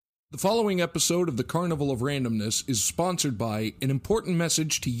The following episode of the Carnival of Randomness is sponsored by an important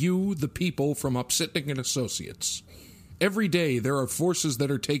message to you, the people, from Upsitnik and Associates. Every day there are forces that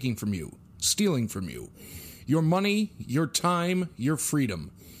are taking from you, stealing from you. Your money, your time, your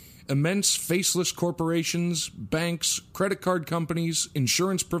freedom. Immense faceless corporations, banks, credit card companies,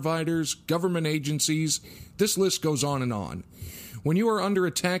 insurance providers, government agencies, this list goes on and on. When you are under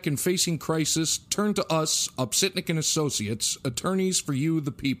attack and facing crisis, turn to us, Upsitnik and Associates, attorneys for you,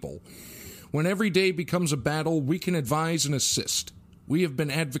 the people. When every day becomes a battle, we can advise and assist. We have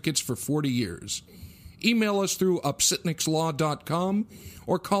been advocates for 40 years. Email us through upsitnikslaw.com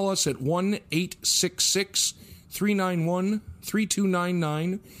or call us at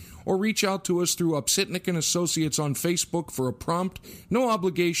 1-866-391-3299 or reach out to us through Upsitnik and Associates on Facebook for a prompt, no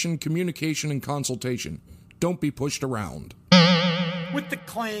obligation communication and consultation. Don't be pushed around. With the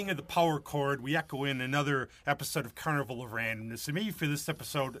clang of the power cord, we echo in another episode of Carnival of Randomness. And maybe for this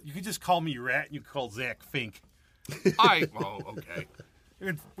episode, you could just call me Rat and you could call Zach Fink. Okay.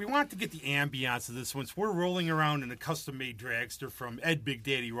 And we want to get the ambiance of this one. So we're rolling around in a custom-made dragster from Ed Big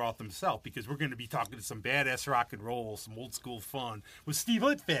Daddy Roth himself, because we're going to be talking to some badass rock and roll, some old school fun, with Steve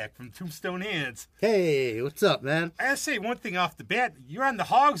Litvak from Tombstone Hands. Hey, what's up, man? I gotta say one thing off the bat. You're on the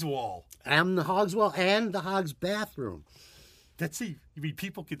Hogs Wall. I'm the Hogs Wall and the Hogs bathroom. That's you mean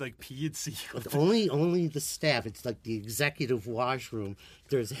people could like pee and see. But only the staff. It's like the executive washroom.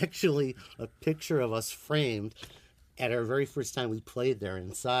 There's actually a picture of us framed at our very first time we played there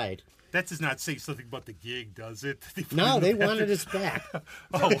inside. That does not say something about the gig, does it? No, they wanted us back.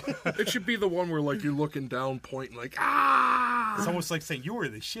 It should be the one where, like, you're looking down, pointing, like, ah! It's almost like saying you were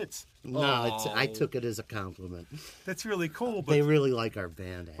the shits. No, I took it as a compliment. That's really cool. But they really like our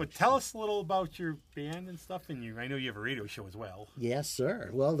band, actually. But tell us a little about your band and stuff. And I know you have a radio show as well. Yes, sir.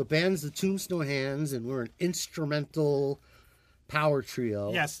 Well, the band's the Tombstone Hands, and we're an instrumental power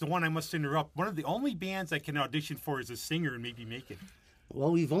trio. Yes, the one I must interrupt. One of the only bands I can audition for as a singer and maybe make it.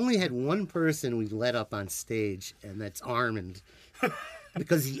 Well, we've only had one person we let up on stage, and that's Armand,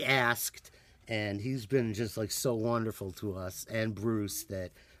 because he asked, and he's been just like so wonderful to us, and Bruce,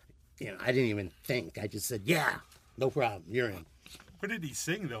 that I didn't even think. I just said, "Yeah, no problem, you're in." What did he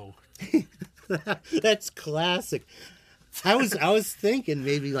sing though? That's classic. I was thinking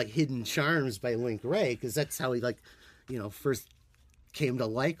maybe like "Hidden Charms" by Link Wray, because that's how he first came to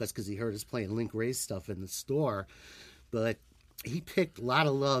like us, because he heard us playing Link Wray stuff in the store, but he picked "Lot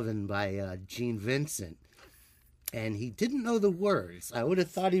of Lovin'" by Gene Vincent, and he didn't know the words. I would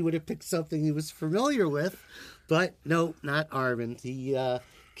have thought he would have picked something he was familiar with, but no, not Armand. He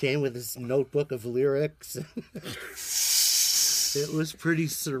came with his notebook of lyrics. It was pretty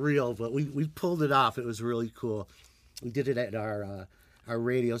surreal, but we pulled it off. It was really cool. We did it at our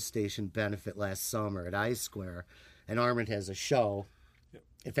radio station benefit last summer at I-Square, and Armand has a show.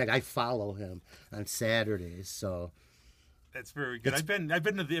 In fact, I follow him on Saturdays, so... That's very good. I've been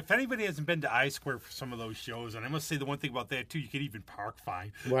to if anybody hasn't been to I-Square for some of those shows, and I must say the one thing about that too, you can even park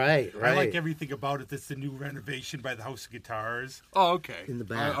fine. Right. I like everything about it. That's the new renovation by the House of Guitars. Oh, okay. In the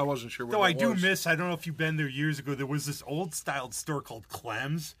back. I wasn't sure what Though I that was. do miss, I don't know if you've been there years ago, there was this old-styled store called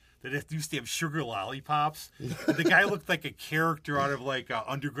Clem's that used to have sugar lollipops. The guy looked like a character out of like an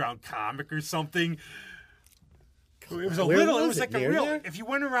underground comic or something. It was like a real. If you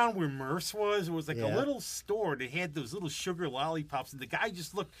went around where Merce was, it was like a little store that had those little sugar lollipops, and the guy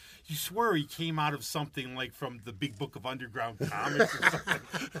just looked. You swear he came out of something like from the Big Book of Underground Comics or something.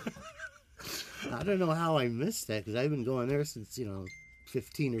 I don't know how I missed that, because I've been going there since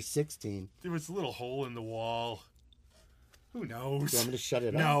 15 or 16. There was a little hole in the wall. Who knows? Do you want me to shut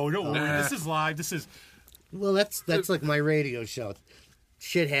it off? No, don't worry. This is live. This is. Well, that's like my radio show.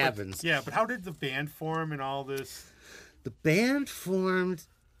 Shit happens. Yeah, but how did the band form and all this? The band formed...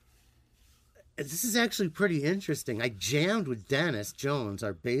 This is actually pretty interesting. I jammed with Dennis Jones,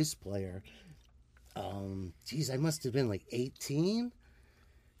 our bass player. I must have been like 18.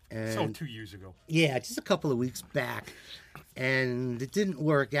 And, so 2 years ago. Yeah, just a couple of weeks back. And it didn't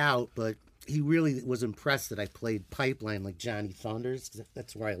work out, but he really was impressed that I played pipeline like Johnny Thunders, 'cause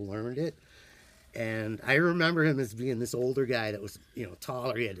that's where I learned it. And I remember him as being this older guy that was,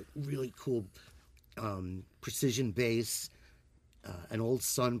 taller. He had a really cool... precision bass, an old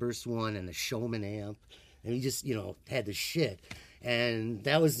Sunburst one, and a Showman amp, and he just had the shit, and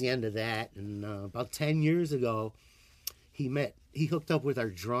that was the end of that. And about 10 years ago, he hooked up with our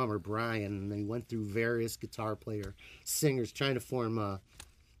drummer Brian, and they went through various guitar player singers trying to form a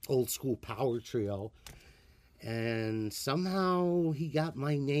old school power trio, and somehow he got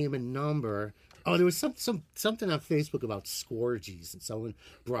my name and number. Oh, there was something on Facebook about Scourgies, and someone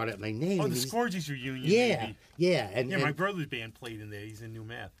brought up my name. Oh, the Scourgies reunion. Yeah, maybe. yeah. And my brother's band played in there. He's in New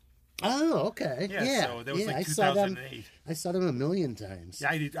Math. Oh, okay. Yeah. So that was yeah, like I saw them. 2008. I saw them a million times.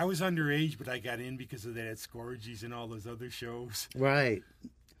 Yeah, I was underage, but I got in because of that at Scorgies and all those other shows. Right.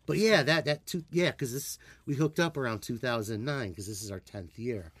 But yeah, because this we hooked up around 2009 because this is our 10th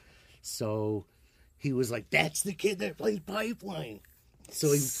year. So he was like, "That's the kid that played Pipeline."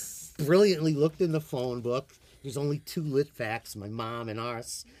 So he brilliantly looked in the phone book. There's only 2 lit facts, my mom and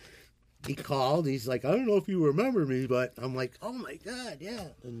us. He called. He's like, "I don't know if you remember me," but I'm like, "Oh my God, yeah."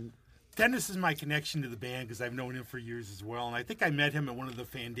 And Dennis is my connection to the band because I've known him for years as well. And I think I met him at one of the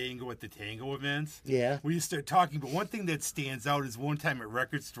Fandango at the Tango events. yeah, We used to start talking, but one thing that stands out is one time at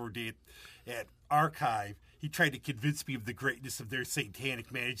Record Store Day at Archive, he tried to convince me of the greatness of their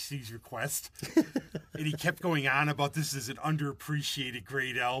Satanic Majesty's Request. And he kept going on about this is an underappreciated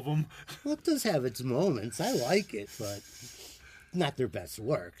great album. well, it does have its moments. I like it, but not their best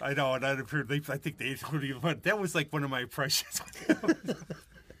work. I know, and I think they but that was like one of my impressions.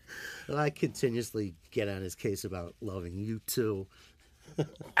 I continuously get on his case about loving you too.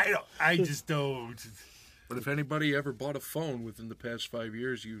 I just don't. But if anybody ever bought a phone within the past 5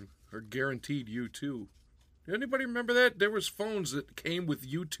 years, you are guaranteed U2. Anybody remember that? There was phones that came with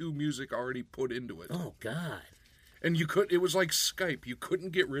U2 music already put into it. Oh God, And it was like Skype. You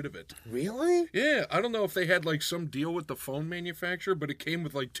couldn't get rid of it. really? Yeah, I don't know if they had like some deal with the phone manufacturer, but it came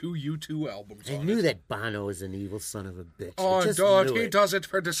with like 2 U2 albums I on knew it. that Bono was an evil son of a bitch. I Oh, just God, knew he it. does it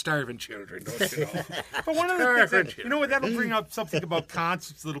for the starving children, don't you know? But one of the things, you know what, that'll bring up something about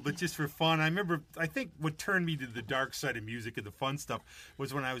concerts a little bit just for fun. I think what turned me to the dark side of music and the fun stuff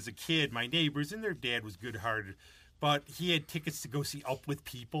was when I was a kid, my neighbors, and their dad was good-hearted, but he had tickets to go see Up With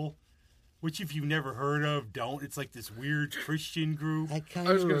People, which if you've never heard of, don't. It's like this weird Christian group. I kind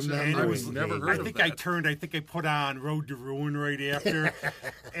I was of gonna say, remember. I was it never vaguely. heard I of think that. I put on Road to Ruin right after.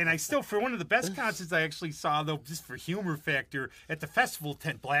 And I still, for one of the best concerts I actually saw, though, just for humor factor, at the festival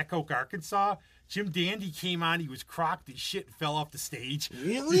tent, Black Oak, Arkansas, Jim Dandy came on. He was crocked as shit and fell off the stage.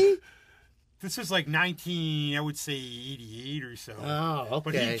 Really? This was like 88 or so. Oh,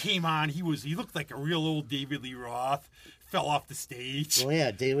 But he okay. came on. He looked like a real old David Lee Roth. Fell off the stage. Well,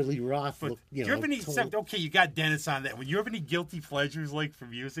 yeah, David Lee Roth. But Looked, do you have any? Okay, you got Dennis on that one. You have any guilty pleasures like for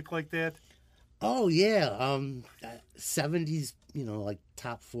music like that? Oh yeah, 70s, like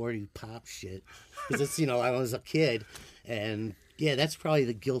top 40 pop shit. Because it's I was a kid, and yeah, that's probably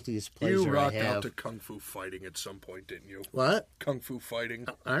the guiltiest pleasure You I rocked have. out to Kung Fu Fighting at some point, didn't you? What? Kung Fu Fighting.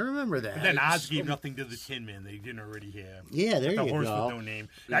 I remember that. And then Oz gave nothing to the Tin Man they didn't already have. Yeah, there The you horse go. with no name.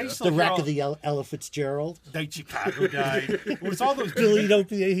 I used to The hear wreck all- of the Ella Fitzgerald. Night Chicago died. It was all those. Billy, don't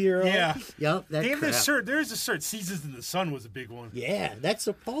be a hero. Yeah. Yep. That They have crap. this shirt. There's a shirt. Seasons in the Sun was a big one. Yeah, that's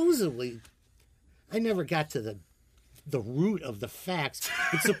supposedly. I never got to the root of the facts.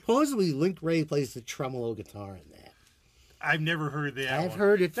 But supposedly Link Ray plays the tremolo guitar in that. I've never heard that. I've one.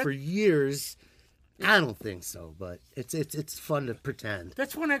 heard it for years. I don't think so, but it's fun to pretend.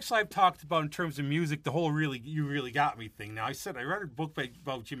 That's one actually I've talked about in terms of music. The whole "you really got me" thing. Now I said I read a book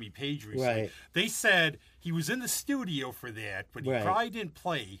about Jimmy Page recently. Right. They said he was in the studio for that, but he Right. probably didn't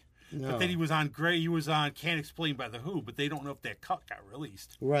play. No. But then he was on Can't Explain by the Who, but they don't know if that cut got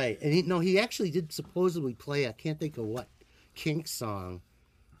released. Right, and he actually did supposedly play. I can't think of what Kink song,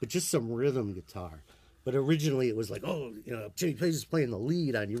 but just some rhythm guitar. But originally it was like, Jimmy Page is playing the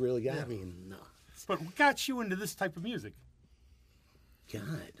lead on "You Really Got Me," and no, But what got you into this type of music?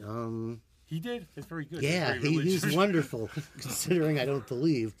 God, He did. It's very good. yeah, It's very he's religious. wonderful considering I don't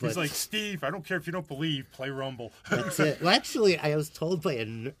believe. But He's like, Steve, I don't care if you don't believe, play Rumble. that's it. Well, actually, I was told by a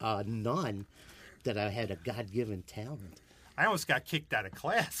nun that I had a God-given talent. I almost got kicked out of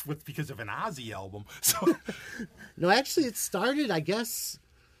class because of an Ozzy album. So No, actually, it started, I guess,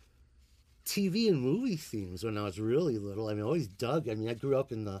 TV and movie themes when I was really little. I always dug. I grew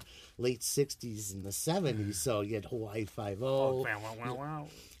up in the late 60s and the 70s, so you had Hawaii Five-0, wow.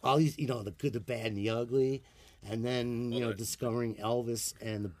 all these, the good, the bad, and the ugly. And then, discovering Elvis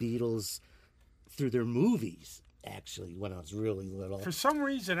and the Beatles through their movies, actually, when I was really little. For some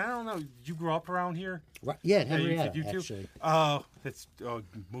reason, I don't know. Did you grow up around here? Right, yeah, Yeah, you Henrietta, too? actually. That's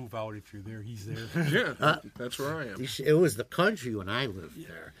move out if you're there. He's there. Yeah, that's where I am. It was the country when I lived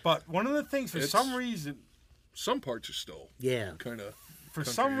there. But one of the things, for It's- some reason, Some parts are still Yeah. kind of. for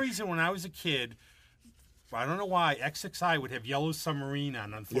some reason, when I was a kid, I don't know why, XXI would have Yellow Submarine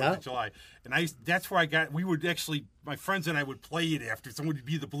on 4th Yeah. of July. And that's where we would actually, my friends and I would play it after. Someone would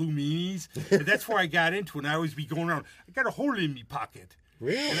be the Blue Meanies. And that's where I got into it. And I always be going around, I got a hole in me pocket.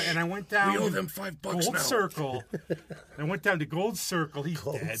 Really? And I went down. We owe to them $5 Gold now. Circle. I went down to Gold Circle. He's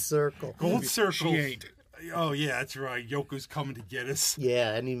Gold dead. Circle. Gold Circle. She ain't. Oh, yeah, that's right. Yoko's coming to get us.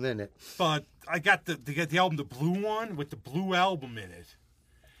 Yeah, any minute. But I got the album, the blue one, with the blue album in it.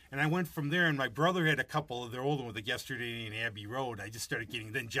 And I went from there, and my brother had a couple of their older ones, like Yesterday and Abbey Road. I just started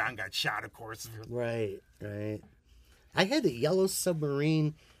getting, then John got shot, of course. Right. I had the Yellow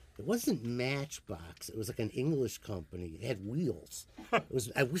Submarine. It wasn't Matchbox. It was like an English company. It had wheels.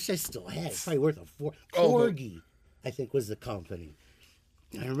 I wish I still had it. It's probably worth Corgi, I think, was the company.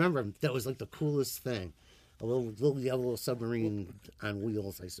 I remember that was like the coolest thing. A little yellow submarine on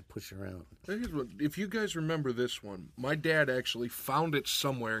wheels I used to push around. If you guys remember this one, my dad actually found it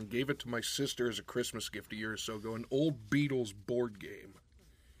somewhere and gave it to my sister as a Christmas gift a year or so ago, an old Beatles board game.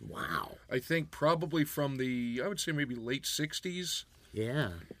 Wow. I think probably from I would say maybe late 60s. Yeah.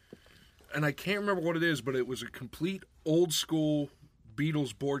 And I can't remember what it is, but it was a complete old school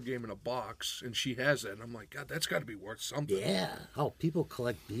Beatles board game in a box, and she has it. And I'm like, God, that's got to be worth something. Yeah. Oh, people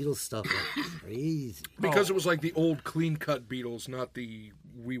collect Beatles stuff like crazy. Because it was like the old clean-cut Beatles, not the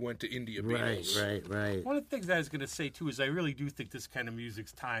we went to India Beatles. Right. One of the things I was going to say, too, is I really do think this kind of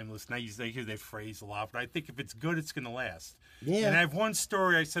music's timeless. And I hear that phrase a lot, but I think if it's good, it's going to last. Yeah. And I have one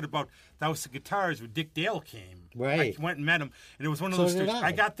story I said about House of Guitars where Dick Dale came. Right. I went and met him, and it was one of So those did stories. I.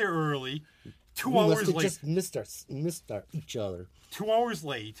 I got there early. 2 We must hours have late. just missed each other. 2 hours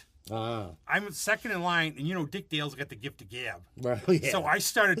late. Ah. I'm second in line, and Dick Dale's got the gift of gab. Right, yeah. So I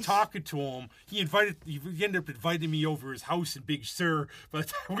started talking to him. He ended up inviting me over his house in Big Sur by the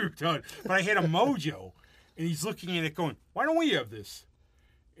time we were done. But I had a mojo, and he's looking at it going, "Why don't we have this?"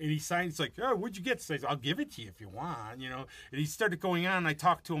 And he signs like, "Oh, what'd you get?" So I said, "I'll give it to you if you want, And he started going on, and I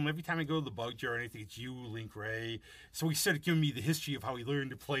talked to him every time I go to the Bug Jar or anything. It's you, Link Ray. So he started giving me the history of how he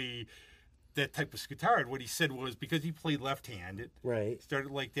learned to play that type of guitar. And what he said was because he played left-handed, Right.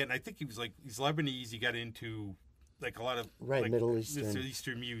 started like that. And I think he was like, he's Lebanese. He got into like a lot of Middle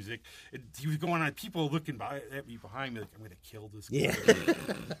Eastern music. And he was going on. People looking at me behind me like, I'm going to kill this guy.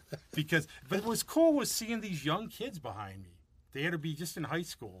 Yeah. But what was cool was seeing these young kids behind me. They had to be just in high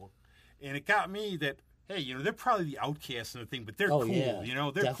school, and it got me that. Hey, they're probably the outcasts and the thing, but they're cool. Yeah,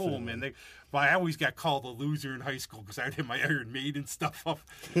 They're definitely. cool, man. But I always got called a loser in high school because I had my Iron Maiden stuff up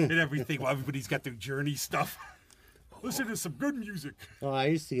and everything. Well, everybody's got their Journey stuff. Listen to some good music. Oh, I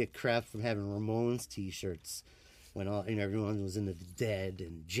used to get crap from having Ramones T-shirts when everyone was into the Dead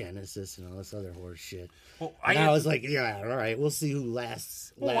and Genesis and all this other horse shit. Well, I was like, yeah, all right, we'll see who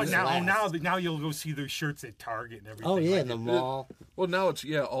lasts. Now you'll go see their shirts at Target and everything. Oh yeah, like in the that. mall. Well, now it's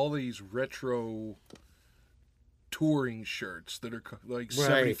all these retro touring shirts that are like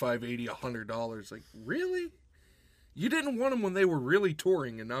 $75, $80, $100. Like, really? You didn't want them when they were really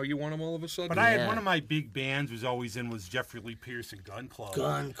touring, and now you want them all of a sudden? But I had one of my big bands was Jeffrey Lee Pierce and Gun Club.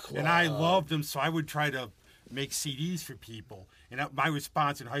 Gun Club. And I loved them, so I would try to make CDs for people. And my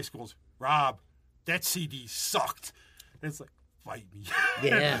response in high school was, Rob, that CD sucked. And it's like, fight me.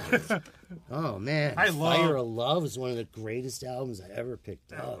 Yeah. Oh man, I Fire of Love is one of the greatest albums I ever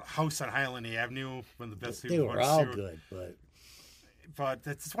picked up. House on Highland Avenue, one of the best. They were all good, but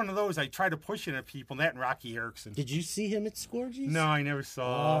it's one of those I try to push it at people. That and Rocky Erickson. Did you see him at Scorgies? No, I never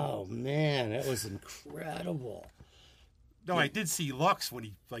saw. Oh man, that was incredible. No, I did see Lux when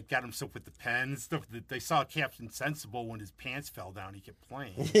he got himself with the pen and stuff. They saw Captain Sensible when his pants fell down. He kept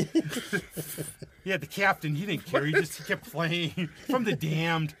playing. Yeah, the captain, he didn't care. He kept playing. From the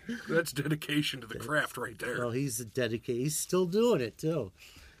Damned. That's dedication to the craft right there. Well, he's a dedicated. He's still doing it too.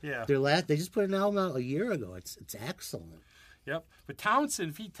 Yeah. They just put an album out a year ago. It's excellent. Yep. But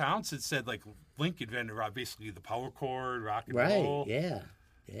Pete Townsend said Link invented basically the power chord, rock and roll. Right.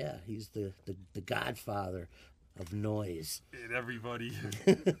 Yeah. He's the godfather of noise. And everybody.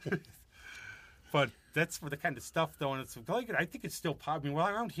 But that's for the kind of stuff, though, and it's I think it's still popular. Well,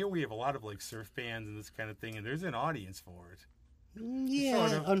 around here we have a lot of surf bands and this kind of thing, and there's an audience for it. Yeah,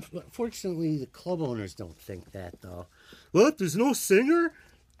 Sort of. Unfortunately, the club owners don't think that, though. What? There's no singer?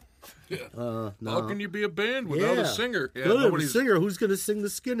 Yeah. No. How can you be a band without a singer? Yeah, Don't have a singer. Who's going to sing the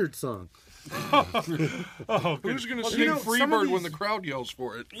Skinnerd song? Who's going to sing Freebird when the crowd yells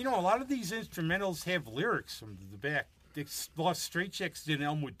for it? A lot of these instrumentals have lyrics from the back. Lost Straight Checks did an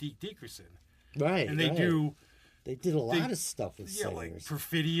album with Deke Dickerson. Right. And they do. They did a lot of stuff with Yeah, singers. like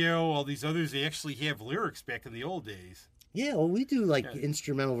Perfidio, all these others, they actually have lyrics back in the old days. Yeah, well, we do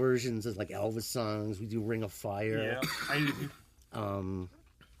instrumental versions of Elvis songs. We do Ring of Fire. Yeah.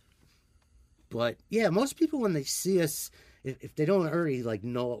 But yeah, most people when they see us, if they don't already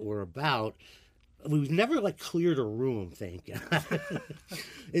know what we're about, we've never cleared a room, thank God.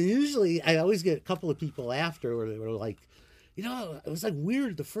 And usually, I always get a couple of people after where they were like, it was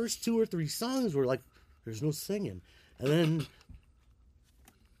weird. The first 2 or 3 songs were there's no singing, and then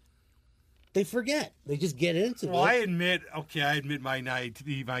they forget. They just get into Well, it. I admit my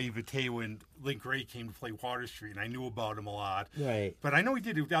naivete when Link Ray came to play Water Street, and I knew about him a lot. Right. But I know he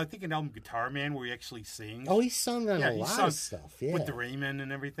did, I think, an album Guitar Man where he actually sings. Oh, he sung on a he lot sung of stuff. Yeah. with the Rayman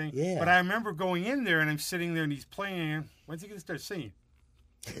and everything. Yeah. But I remember going in there, and I'm sitting there, and he's playing. When's he going to start singing?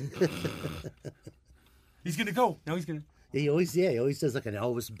 He's going to go. Now he's going to. He always does like an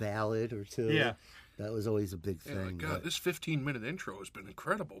Elvis ballad or two. Yeah. That was always a big Yeah, thing. God, but- this 15-minute intro has been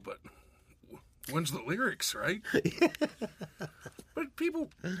incredible, but when's the lyrics, right? But people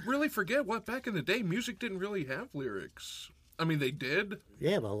really forget what back in the day, music didn't really have lyrics. I mean, they did,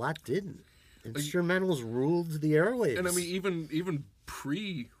 Yeah, but a lot didn't. Instrumentals ruled the airwaves. and I mean, even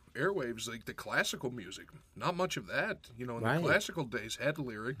pre-airwaves, like the classical music, not much of that. In Right. the classical days had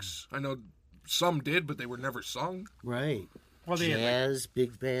lyrics. I know some did, but they were never sung. right. Well, they had, like, Jazz,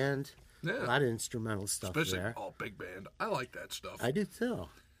 big band, Yeah. a lot of instrumental stuff Especially there. all big band. I like that stuff. I do too.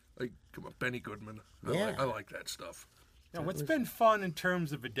 Like, come on, Benny Goodman. Yeah. I like that stuff. Now, what's been fun in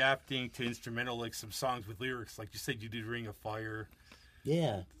terms of adapting to instrumental, like some songs with lyrics, like you said you did Ring of Fire,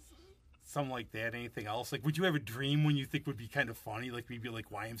 Yeah. something like that. Anything else? Like, would you have a dream when you think would be kind of funny, like maybe like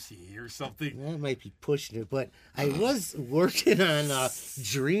YMCA or something? That might be pushing it, but I was working on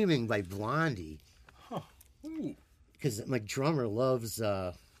Dreaming by Blondie Ooh. because my drummer loves,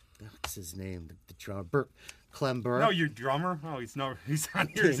 what's his name? The drummer, Clem Burke. No, your drummer? Oh, he's on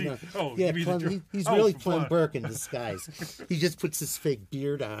here. Is he? No. Oh, yeah, you mean the Clem, he's oh, really for Clem fun. Burke in disguise. He just puts his fake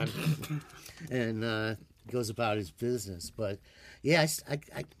beard on and goes about his business. But yeah, I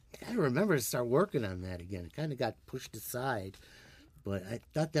gotta remember to start working on that again. It kind of got pushed aside, but I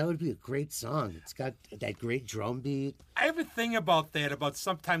thought that would be a great song. It's got that great drum beat. I have a thing about that. About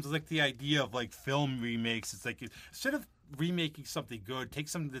sometimes like the idea of like film remakes. It's like instead of remaking something good, take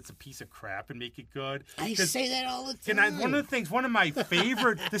something that's a piece of crap and make it good. I 'Cause- say that all the And time. one of my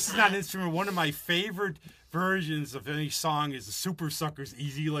favorite, this is not an instrument, one of my favorite versions of any song is the Super Suckers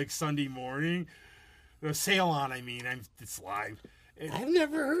Easy Like Sunday Morning. Sail On, it's live. I've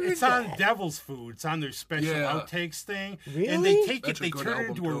never heard It's that. on Devil's Food. It's on their special Yeah. outtakes thing. Really? And they take That's it, a they good turn it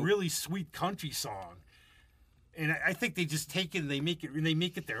album, into a too. really sweet country song. And I think they just take it and they make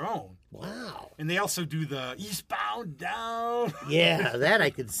it their own. Wow. And they also do the Eastbound Down. Yeah, that I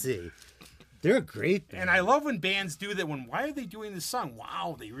could see. They're a great band. And I love when bands do that. Why are they doing this song?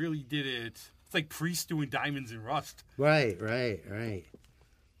 Wow, they really did it. It's like Priest doing Diamonds and Rust. Right.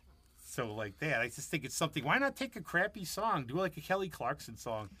 So like that, I just think it's something. Why not take a crappy song? Do like a Kelly Clarkson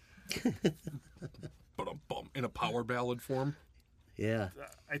song. But in a power ballad form. Yeah.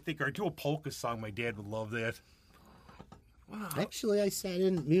 I think, or do a polka song. My dad would love that. Actually, I sat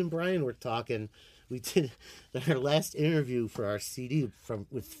in. Me and Brian were talking. We did our last interview for our CD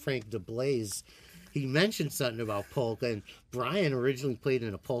with Frank DeBlaze. He mentioned something about polka, and Brian originally played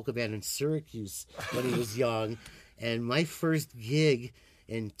in a polka band in Syracuse when he was young. And my first gig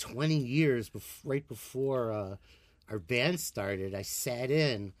in 20 years, right before our band started, I sat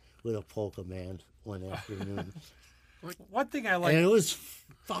in with a polka band one afternoon. One thing I like. And it was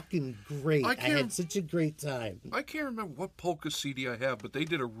fucking great. I I can't- had such a great time. I can't remember what polka CD I have, but they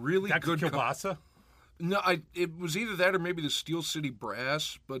did a really Dr. good. Kielbasa. No, it was either that or maybe the Steel City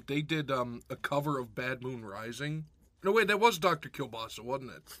Brass, but they did a cover of Bad Moon Rising. No, wait, that was Dr. Kielbasa,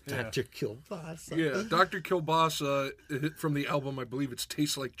 wasn't it? Dr. Kielbasa. Yeah, Dr. Kielbasa from the album, I believe it's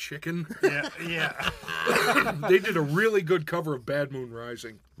Tastes Like Chicken. Yeah. They did a really good cover of Bad Moon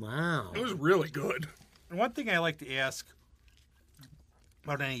Rising. Wow. It was really good. And one thing I like to ask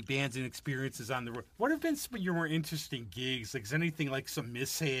about any bands and experiences on the road. What have been some of your more interesting gigs? Like, is anything like some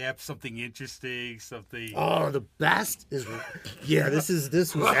mishap, something interesting, something? Oh, the best is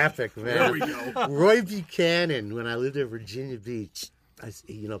this was epic, man. There we go. Roy Buchanan, when I lived in Virginia Beach, because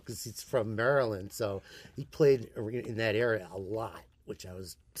he's from Maryland, so he played in that area a lot, which I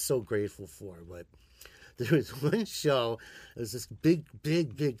was so grateful for. But there was one show. It was this big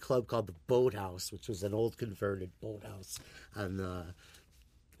club called the Boathouse, which was an old converted boathouse on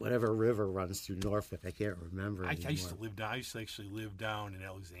whatever river runs through Norfolk. I can't remember I anymore. used to live down. I used to actually live down in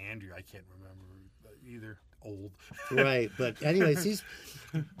Alexandria. I can't remember either. Old. Right, but anyways, these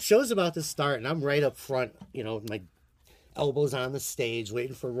shows about to start, and I'm right up front, with my elbows on the stage,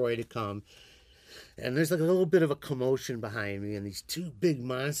 waiting for Roy to come. And there's like a little bit of a commotion behind me, and these two big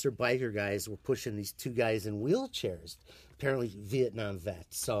monster biker guys were pushing these two guys in wheelchairs, apparently Vietnam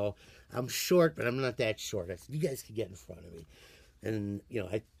vets. So I'm short, but I'm not that short. I said, you guys can get in front of me. And,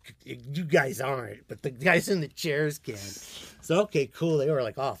 you guys aren't, but the guys in the chairs can. So, okay, cool. They were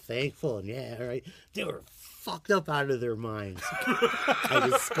like, oh, thankful. And yeah, all right. They were fucked up out of their minds, I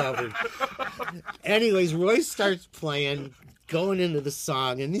discovered. Anyways, Roy starts playing, going into the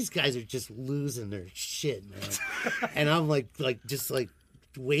song, and these guys are just losing their shit, man. And I'm like just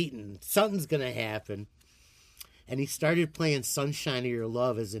waiting. Something's going to happen. And he started playing Sunshine of Your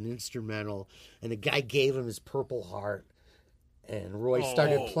Love as an instrumental, and the guy gave him his Purple Heart. And Roy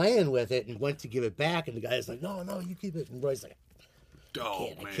started playing with it and went to give it back, and the guy's like, no, you keep it. And Roy's like,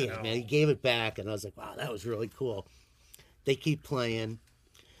 I can't, man. He gave it back, and I was like, wow, that was really cool. They keep playing.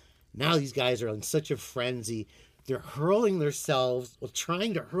 Now these guys are in such a frenzy. They're hurling themselves,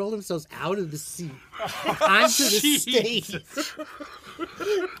 trying to hurl themselves out of the seat onto the stage.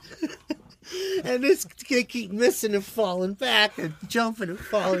 And they keep missing and falling back and jumping and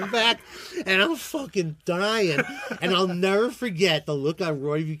falling back. And I'm fucking dying. And I'll never forget the look on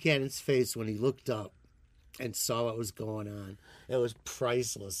Roy Buchanan's face when he looked up and saw what was going on. It was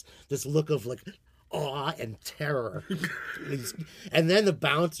priceless. This look of like awe and terror. And then the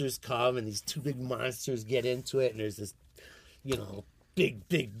bouncers come and these two big monsters get into it. And there's this,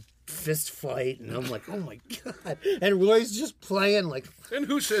 big fist fight, and I'm like, oh my God. And Roy's just playing like. And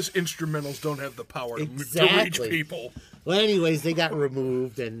who says instrumentals don't have the power to reach people? Well, anyways, they got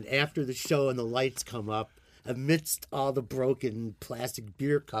removed, and after the show and the lights come up, amidst all the broken plastic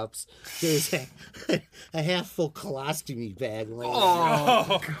beer cups, there's a half full colostomy bag laying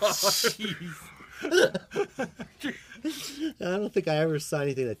I don't think I ever saw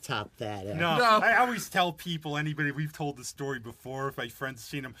anything that topped that. No, I always tell people, we've told the story before, if my friends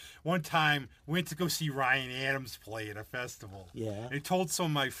seen him. One time, we went to go see Ryan Adams play at a festival. Yeah. And I told some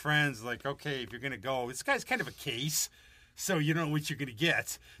of my friends, like, okay, if you're going to go, this guy's kind of a case, so you know what you're going to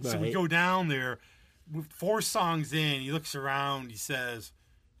get. Right. So we go down there, 4 songs in, he looks around, he says,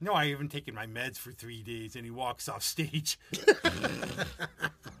 no, I haven't taken my meds for 3 days, and he walks off stage.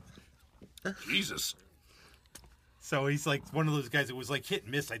 Jesus. So he's like one of those guys that was like hit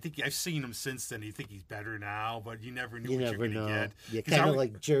and miss. I think I've seen him since then. You think he's better now, but you never knew what you're going to get. Yeah, kind of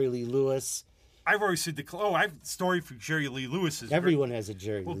like Jerry Lee Lewis. I've always said I have a story for Jerry Lee Lewis. Everyone has a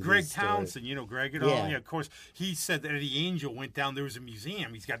Jerry Lee Lewis. Well, Greg story. Townsend, Greg and all. Yeah, of course. He said that Eddie Angel went down. There was a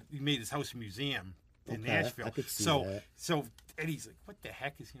museum. He made his house a museum in Nashville. I could see that. So Eddie's like, what the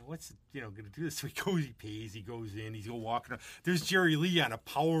heck is what's going to do this? So he goes, he pays, he goes in, he's walking. There's Jerry Lee on a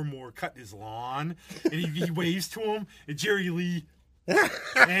power mower cutting his lawn, and he waves to him, and Jerry Lee.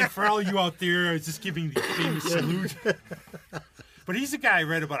 And for all you out there, I was just giving the famous salute. But he's a guy I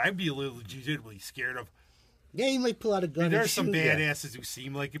read about. I'd be a little legitimately scared of. Yeah, he might pull out a gun. There are some badasses who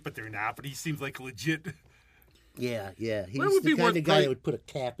seem like it, but they're not. But he seems like legit. Yeah. He's the kind of guy that would put a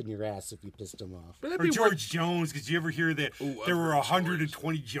cap in your ass if you pissed him off. Or George Jones, because you ever hear that there were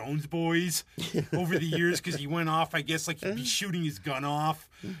 120 Jones boys over the years because he went off, I guess, like he'd be shooting his gun off.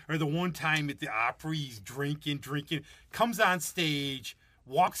 Or the one time at the Opry, he's drinking, comes on stage,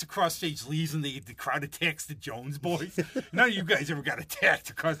 walks across stage, leaves, and the crowd attacks the Jones boys. None of you guys ever got attacked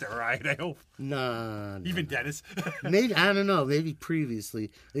across the riot, I hope. No. Even Dennis. Maybe, I don't know, maybe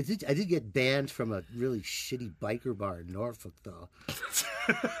previously. I did get banned from a really shitty biker bar in Norfolk, though.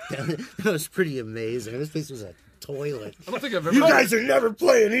 That was pretty amazing. This place was a toilet. I don't think I've ever... You guys are never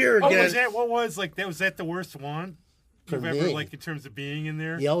playing here again. Was that the worst one? You've ever, like, in terms of being in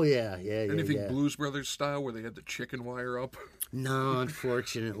there? Oh, yeah. Anything Blues Brothers style where they had the chicken wire up? No,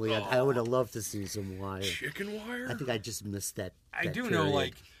 unfortunately. I would have loved to see some wire. Chicken wire? I think I just missed that. I do know,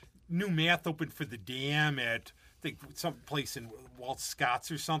 like, New Math opened for the Dam at, I think, some place in Walt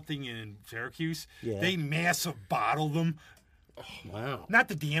Scott's or something in Syracuse. Yeah. They massive bottled them. Oh, wow. Not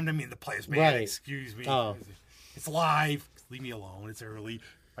the Dam, I mean the place. Man, right. Excuse me. Oh. It's live. Leave me alone. It's early.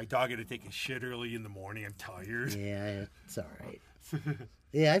 My dog had to take a shit early in the morning. I'm tired. Yeah, it's all right.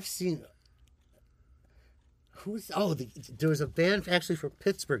 Yeah, I've seen... there was a band actually from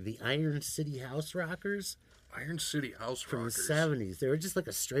Pittsburgh, the Iron City House Rockers. Iron City House Rockers. From the 70s. They were just like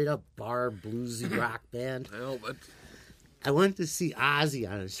a straight-up bar bluesy rock band. Well, I went to see Ozzy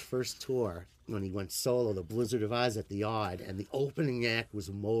on his first tour when he went solo, the Blizzard of Oz at the Odd, and the opening act was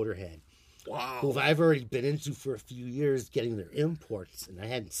Motorhead. Wow. Who I've already been into for a few years getting their imports, and I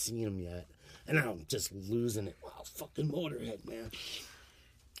hadn't seen them yet. And I'm just losing it. Wow, fucking Motorhead, man.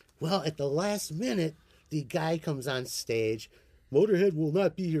 Well, at the last minute, the guy comes on stage. Motorhead will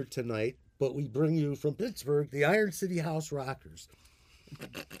not be here tonight, but we bring you from Pittsburgh, the Iron City House Rockers.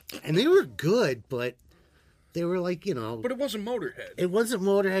 And they were good, but they were like, But it wasn't Motorhead. It wasn't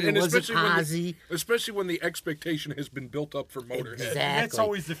Motorhead. And it wasn't Ozzy. Especially when the expectation has been built up for Motorhead. Exactly. That's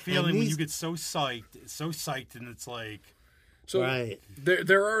always the feeling when you get so psyched, and it's like... So Right.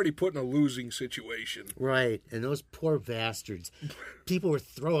 they're already put in a losing situation. Right, and those poor bastards. People were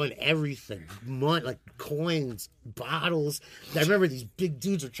throwing everything, like coins, bottles. I remember these big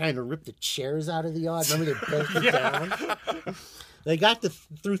dudes were trying to rip the chairs out of the yard. Remember they bolted down? They got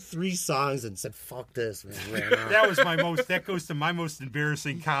through 3 songs and said, "Fuck this, man." Ran out. That goes to my most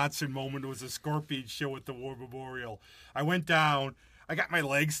embarrassing concert moment. It was a Scorpion show at the War Memorial. I went down. I got my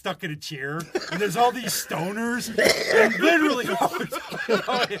legs stuck in a chair, and there's all these stoners, and literally,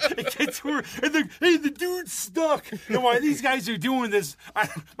 it gets to her, and the dude's stuck. And while these guys are doing this,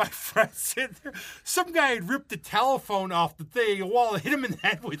 my friend said there, some guy had ripped the telephone off the thing, a wall, and hit him in the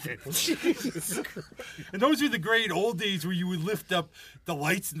head with it. And those are the great old days where you would lift up the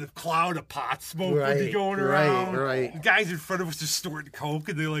lights and the cloud of pot smoke would be going around. Right. The guys in front of us are snorting coke,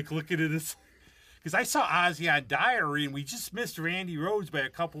 and they're like looking at us. Because I saw Ozzy on Diary, and we just missed Randy Rhoads by a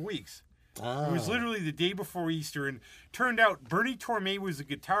couple weeks. Oh. It was literally the day before Easter, and turned out Bernie Torme was the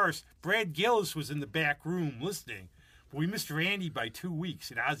guitarist. Brad Gillis was in the back room listening. But we missed Randy by 2 weeks,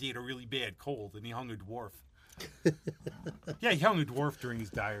 and Ozzy had a really bad cold, and he hung a dwarf. Yeah, he hung a dwarf during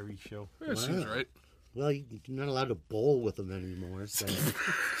his Diary show. That seems right. Well, you're not allowed to bowl with them anymore, so...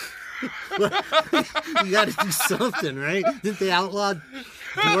 You got to do something, right? Didn't they outlaw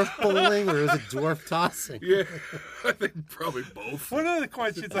dwarf bowling, or was it dwarf tossing? Yeah, I think probably both. One of the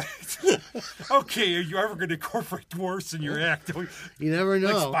questions, okay, are you ever going to incorporate dwarfs in your act? You never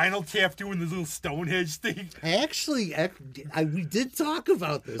know. Like Spinal Tap doing the little Stonehenge thing? We did talk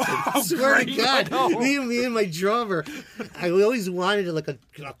about this. I swear great. to God, me and my drummer, I always wanted a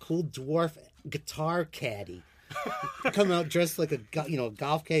cool dwarf guitar caddy. Come out dressed like a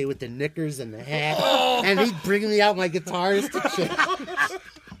golf caddy with the knickers and the hat, and he'd bring me out my guitarist chair.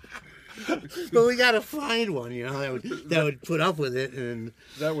 But we gotta find one, that would put up with it, and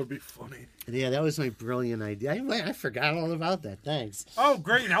That would be funny. yeah, that was my brilliant idea. I forgot all about that. Thanks. Oh,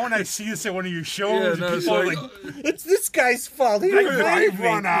 great. Now when I see this at one of your shows, Yeah, no, people are it's like, It's this guy's fault. He I invited me.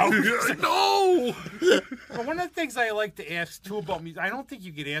 run out. No! But one of the things I like to ask, too, about music, I don't think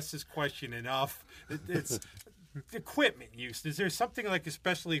you get asked this question enough. It's equipment use. Is there something, like,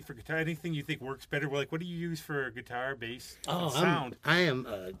 especially for guitar, anything you think works better? Like, what do you use for guitar, bass, sound? I am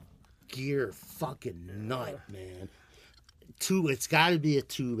a gear fucking nut, man. It's got to be a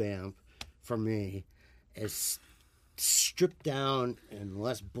tube amp for me. As stripped down and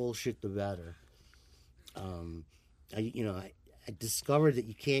less bullshit, the better. I discovered that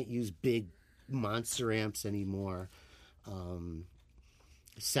you can't use big monster amps anymore.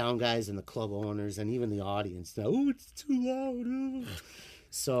 Sound guys and the club owners and even the audience know, oh, it's too loud. Oh.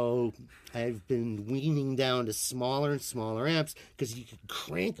 So I've been weaning down to smaller and smaller amps because you can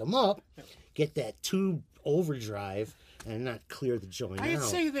crank them up, get that tube overdrive, and not clear the joint out. I'd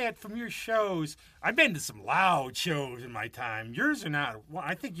say that from your shows, I've been to some loud shows in my time. Yours are not. Well,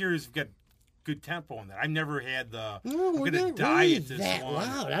 I think yours have got good tempo in that. I've never had the. No, we're I'm gonna not die really at this that one.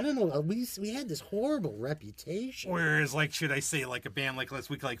 loud. I don't know. We had this horrible reputation. Whereas, like, should I say, like a band like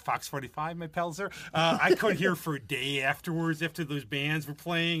last week, like Fox 45, my pals there, I could hear for a day afterwards after those bands were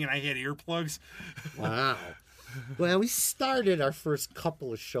playing, and I had earplugs. Wow. Well, we started our first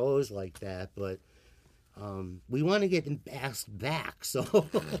couple of shows like that, but we want to get asked back. So,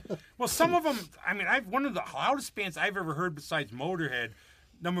 Well, some of them. I mean, one of the loudest bands I've ever heard besides Motorhead.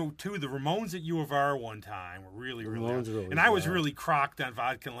 Number 2, the Ramones at U of R one time were really loud. And I was really crocked on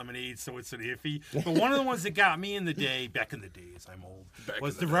vodka and lemonade, so it's sort of iffy. But one of the ones that got me back in the days, I'm old,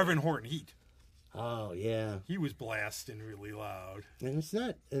 was the Reverend Horton Heat. oh yeah, He was blasting really loud. and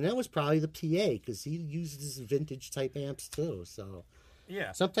that was probably the PA because he uses vintage type amps too. So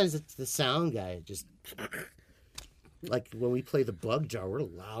Yeah. sometimes it's the sound guy just like when we play the Bug Jar, we're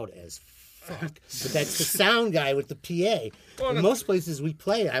loud as fuck. But that's the sound guy with the PA. In most places we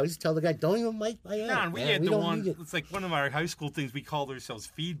play, I always tell the guy, don't even mic my amp. Yeah, and we man. had We the don't one, need it." it's like one of our high school things, we called ourselves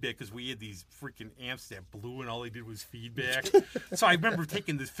feedback because we had these freaking amps that blew and all they did was feedback. So I remember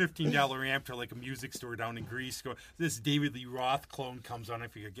taking this $15 amp to like a music store down in Greece. This David Lee Roth clone comes on, I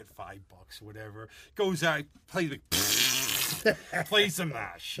figure get $5 or whatever. Goes out, plays plays some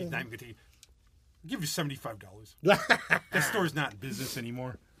shit. I'm going to give you $75. That store's not in business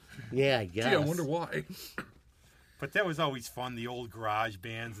anymore. Yeah, I guess. Gee, I wonder why. But that was always fun, the old garage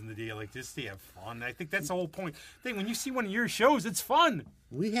bands in the day like this, they have fun. I think that's the whole point. When you see one of your shows, it's fun.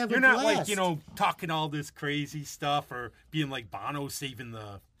 We have You're a not blast. like, talking all this crazy stuff or being like Bono saving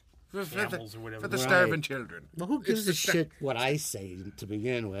the camels or whatever. For the Right. starving children. Well, who gives a It's shit what I say to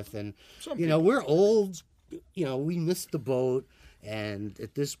begin with? And, Some we're old. We missed the boat. And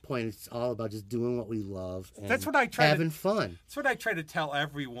at this point, it's all about just doing what we love and That's what I try having fun. That's what I try to tell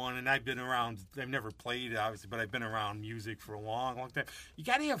everyone, and I've been around. I've never played, obviously, but I've been around music for a long, long time. You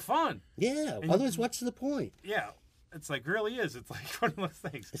got to have fun. Yeah, otherwise, what's the point? Yeah, it's like really is. It's like one of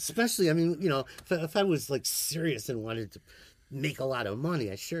those things. Especially, I mean, if I was like serious and wanted to make a lot of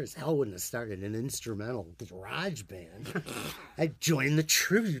money, I sure as hell wouldn't have started an instrumental garage band. I'd join the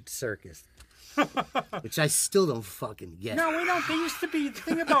tribute circus. Which I still don't fucking get. No, we don't. They used to be the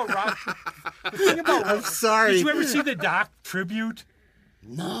thing about rock. The thing about I'm sorry. Did you ever see the doc Tribute?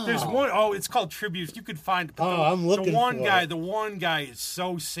 No. There's one. Oh, it's called Tribute. You could find. I'm looking the one for guy. it. The one guy is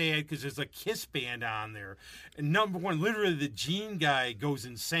so sad because there's a Kiss band on there, and number one, literally the Gene guy goes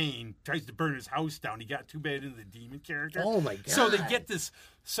insane, tries to burn his house down. He got too bad into the demon character. Oh my god! So they get this.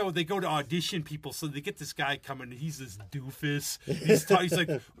 So they go to audition people. So they get this guy coming. And he's this doofus. He's like,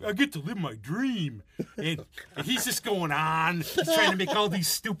 I get to live my dream, and he's just going on. He's trying to make all these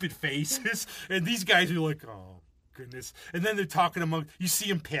stupid faces, and these guys are like, oh. Goodness. And then they're talking among you see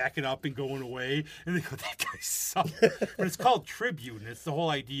him packing up and going away and they go, that guy sucks. But it's called Tribute, and it's the whole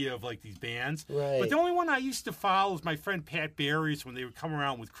idea of like these bands. Right. But the only one I used to follow was my friend Pat Barry's when they would come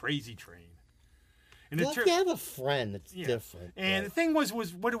around with Crazy Train. And Well, if you have a friend that's different. And the thing was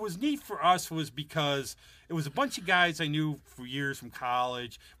what it was neat for us was because it was a bunch of guys I knew for years from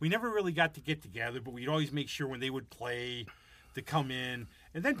college. We never really got to get together, but we'd always make sure when they would play to come in.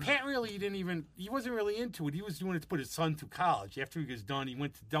 And then Pat really he wasn't really into it. He was doing it to put his son through college. After he was done,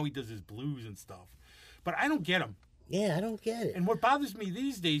 now he does his blues and stuff. But I don't get him. Yeah, I don't get it. And what bothers me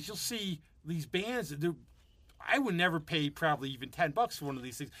these days, you'll see these bands, I would never pay probably even $10 for one of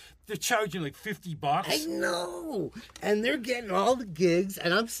these things. They're charging like $50. I know. And they're getting all the gigs,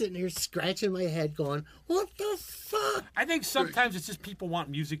 and I'm sitting here scratching my head going, what the fuck? I think sometimes it's just people want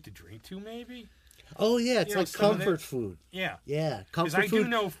music to drink to, maybe. Oh, yeah, it's like comfort food. Yeah. Yeah, comfort I food. do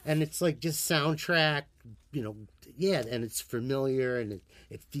know, and it's like just soundtrack, yeah, and it's familiar, and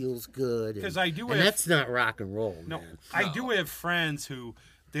it feels good. Because I do and have, that's not rock and roll, no, man. I do have friends who,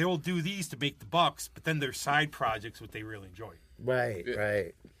 they'll do these to make the bucks, but then their side projects, what they really enjoy. Right,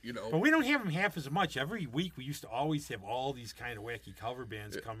 right. But we don't have them half as much. Every week we used to always have all these kind of wacky cover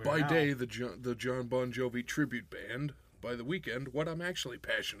bands coming By out. day, the John Bon Jovi tribute band. By the weekend, what I'm actually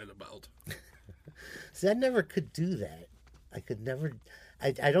passionate about. See, I never could do that. I could never.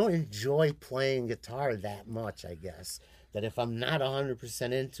 I don't enjoy playing guitar that much, I guess. That if I'm not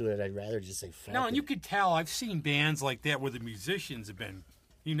 100% into it, I'd rather just say fuck No, and it. you could tell, I've seen bands like that where the musicians have been,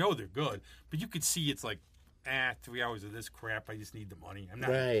 they're good, but you could see it's like, 3 hours of this crap, I just need the money. I'm not,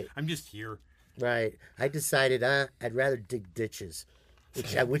 Right. I'm just here. Right. I decided I'd rather dig ditches,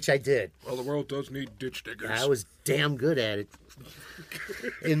 which I did. Well, the world does need ditch diggers. I was damn good at it.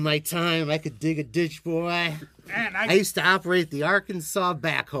 In my time, I could dig a ditch, boy. And I used to operate the Arkansas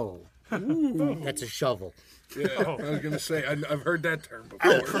backhoe. Ooh, that's a shovel. Yeah, I was going to say, I've heard that term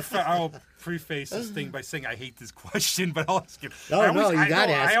before. I'll preface this thing by saying I hate this question, but I'll ask you. Oh, you got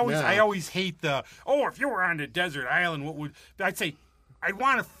to ask now. I always hate if you were on a desert island, what would... I'd say, I'd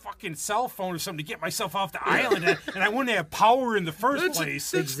want a fucking cell phone or something to get myself off the island, and I wouldn't have power in the first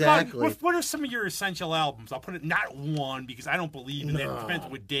place. Exactly. What are some of your essential albums? I'll put it not one, because I don't believe in that. It depends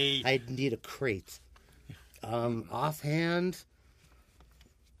what day. I'd need a crate. Offhand...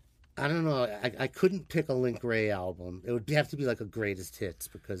 I don't know. I couldn't pick a Link Ray album. It would have to be like a greatest hits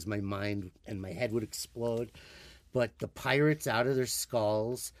because my mind and my head would explode. But the Pirates Out of Their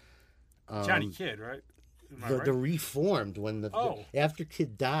Skulls. Johnny Kidd, right? The Reformed when after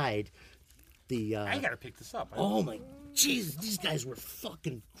Kidd died. I gotta pick this up. Oh my Jesus, these guys were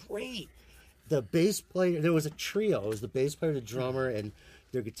fucking great. The bass player, there was a trio. It was the bass player, the drummer, and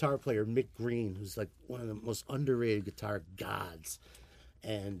their guitar player Mick Green, who's like one of the most underrated guitar gods.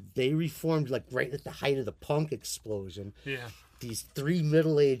 And they reformed like right at the height of the punk explosion. Yeah. These 3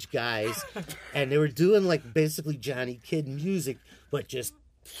 middle-aged guys, and they were doing like basically Johnny Kidd music, but just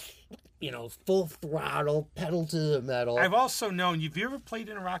full throttle, pedal to the metal. I've also known. Have you ever played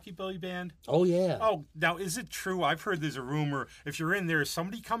in a rockabilly band? Oh yeah. Oh, now is it true? I've heard there's a rumor. If you're in there,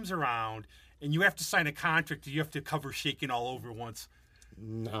 somebody comes around and you have to sign a contract. You have to cover "Shaking All Over" once.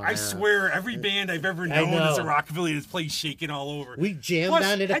 No, I swear, every band I've ever known that's a rockabilly has played "Shaking All Over." We jammed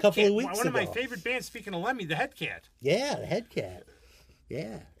on it a couple of weeks ago. One of my favorite bands, speaking of Lemmy, the Headcat. Yeah, the Headcat.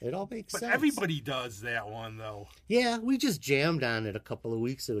 Yeah, it all makes sense. But everybody does that one, though. Yeah, we just jammed on it a couple of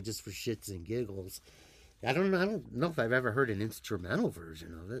weeks ago just for shits and giggles. I don't know if I've ever heard an instrumental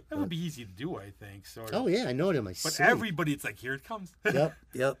version of it. That would be easy to do, I think. Sort of. Oh yeah, I know it in my But sleep. everybody, it's like, here it comes.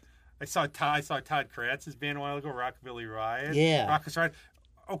 Yep. I saw Todd Kratz's band a while ago, Rockabilly Riot. Yeah. Rockabilly Riot.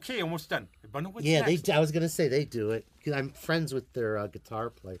 Okay, almost done. But what's Yeah, next? I was gonna say they do it. 'Cause I'm friends with their guitar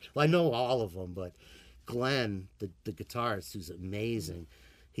player. Well, I know all of them, but Glenn, the guitarist, who's amazing,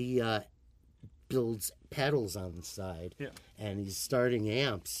 he builds pedals on the side. Yeah. And he's starting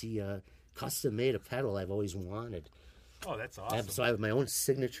amps. He custom made a pedal I've always wanted. Oh, that's awesome. So I have my own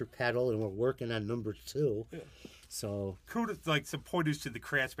signature pedal, and we're working on number 2. Yeah. So Kudos, like some pointers to the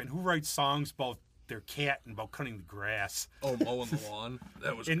craftsman who writes songs about their cat and about cutting the grass. Oh, mowing the lawn.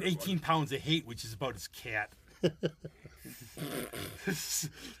 That was And a good one. 18 Pounds of Hate, which is about his cat. it's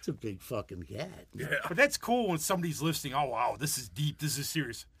a big fucking cat. Yeah. But that's cool when somebody's listening. Oh, wow, this is deep. This is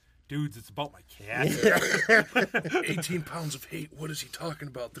serious. Dudes, it's about my cat. 18 pounds of hate. What is he talking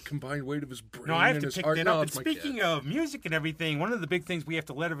about? The combined weight of his brain No, I have and to his pick heart. that No, up. And it's my speaking cat. of music and everything, one of the big things we have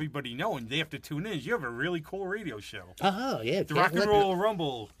to let everybody know, and they have to tune in, is you have a really cool radio show. Oh, yeah. The Rock and Roll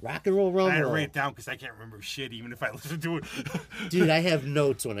Rumble. Rock and Roll I had to Rumble. write it down because I can't remember shit, even if I listen to it. Dude, I have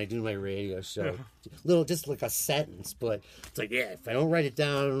notes when I do my radio show. Little, just like a sentence, but it's like, yeah, if I don't write it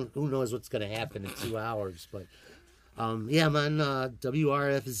down, who knows what's going to happen in 2 hours. But, yeah, I'm on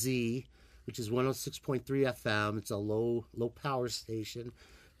WRFZ, which is 106.3 FM. It's a low power station,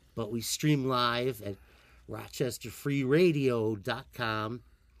 but we stream live at RochesterFreeRadio.com.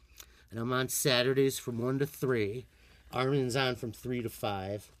 And I'm on Saturdays from 1 to 3. Armin's on from 3 to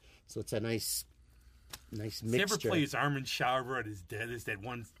 5. So it's a nice Does he mixture. ever play his Armin Schauber at his dead? Is that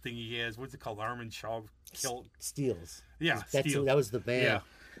one thing he has? What's it called? Armin Schauber? Steels. Yeah, That's Steel. that was the band. Yeah.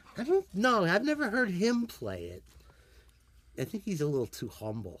 I don't know. I've never heard him play it. I think he's a little too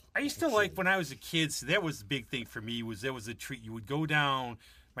humble. I used to like when I was a kid. So that was the big thing for me. That was a treat. You would go down.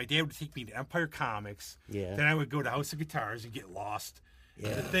 My dad would take me to Empire Comics. Yeah. Then I would go to House of Guitars and get lost. Yeah.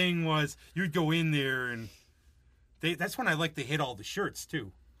 And the thing was, you'd go in there and that's when I like to hit all the shirts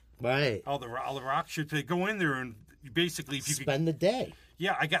too. Right. All the rock shirts. They go in there and basically, if you could, Spend the day.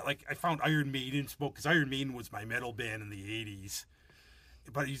 yeah, I found Iron Maiden smoke because Iron Maiden was my metal band in the '80s.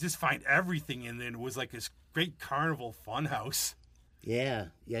 But you just find everything in there. And it was like this great carnival fun house. Yeah.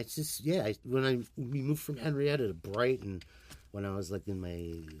 Yeah. It's just, yeah. We moved from Henrietta to Brighton when I was like in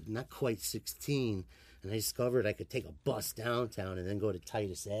my, not quite 16. And I discovered I could take a bus downtown and then go to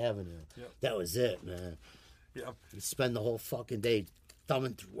Titus Avenue. Yep. That was it, man. Yeah. You spend the whole fucking day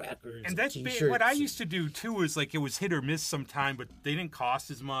thumbing through records And that's t-shirts. what I used to do too. Is like it was hit or miss sometime, but they didn't cost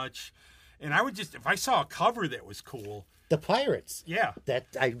as much. And I would just, if I saw a cover that was cool, The Pirates. yeah. That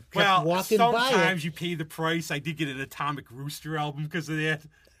I kept Well, walking by it. sometimes you pay the price. I did get an Atomic Rooster album because of that.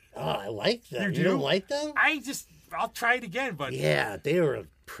 Oh, I like them. You You do? don't like them? I'll try it again, but Yeah, they were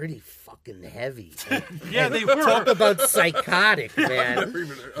pretty fucking heavy. yeah, they were. Talk about psychotic, man.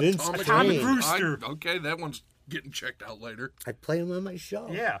 Vince Atomic Green. Rooster. Okay, that one's getting checked out later. I play them on my show.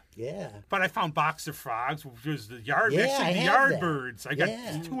 Yeah. Yeah. But I found Box of Frogs, which was the Yard, Yeah, actually I the have that. Yardbirds. I got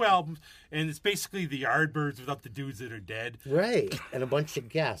Yeah. 2 albums, and it's basically the Yardbirds without the dudes that are dead. Right. And a bunch of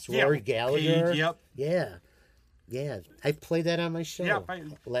guests. Yeah, Rory Gallagher. Page, yep. Yeah. Yeah. I played that on my show. Yeah,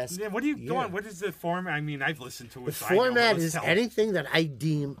 last what do you year. go on? What is the format? I mean, I've listened to it. The so I know, but format let's is tell. anything that I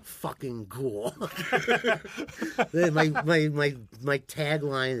deem fucking cool. my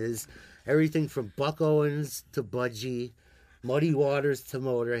tagline is everything from Buck Owens to Budgie, Muddy Waters to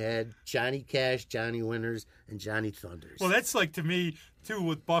Motorhead, Johnny Cash, Johnny Winters, and Johnny Thunders. Well, that's like to me too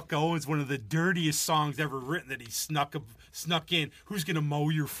with Buck Owens, one of the dirtiest songs ever written that he snuck in. Who's gonna mow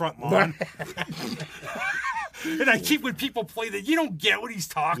your front lawn? And I keep when people play that, you don't get what he's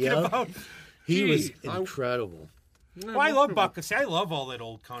talking Yep. about. he was Gee, I- incredible. Well, I love Buck. See, I love all that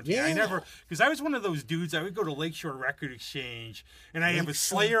old country. I Yeah. never, because I was one of those dudes. I would go to Lakeshore Record Exchange, and I have a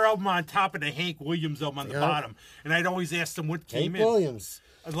Slayer album on top and a Hank Williams album on the Yep. bottom, and I'd always ask them what came Hank in. Williams.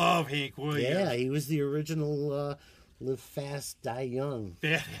 I love Hank Williams. Yeah, he was the original Live Fast, Die Young.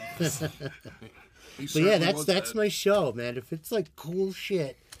 Badass. He But yeah, certainly was that's that. my show, man. If it's like cool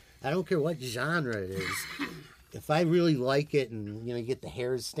shit, I don't care what genre it is. If I really like it, and you get the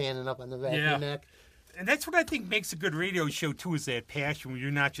hairs standing up on the back of Yeah. your neck, And that's what I think makes a good radio show too, is that passion when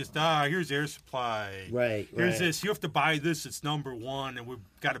you're not just here's Air Supply, Right, Here's right. this. You have to buy this. It's number 1, and we've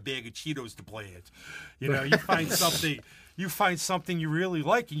got a bag of Cheetos to play it. You find something. You find something you really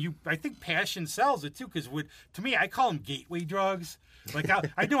like, and I think passion sells it too. Because to me, I call them gateway drugs. Like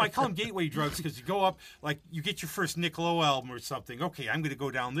I call them gateway drugs because you go up, like you get your first Nick Lowe album or something. Okay, I'm going to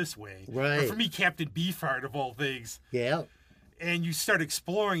go down this way. Right. Or for me, Captain Beefheart of all things. yeah, And you start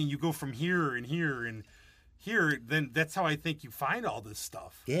exploring, and you go from here and here and here. Then that's how I think you find all this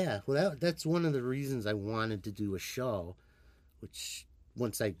stuff. yeah. Well, that's one of the reasons I wanted to do a show, which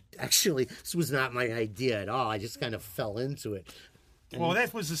this was not my idea at all. I just kind of fell into it. Well,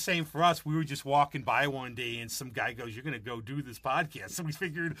 that was the same for us. We were just walking by one day, and some guy goes, "You're going to go do this podcast." So we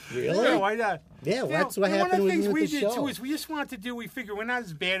figured, Really? yeah, why not? Yeah, well, You that's know, what one happened of the with things you we with the did show. too is we just want to do. We figure we're not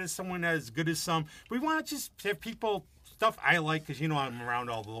as bad as someone, not as good as some. We want to just have people stuff I like because I'm around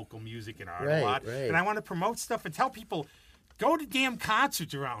all the local music and art Right, a lot, right. and I want to promote stuff and tell people. Go to damn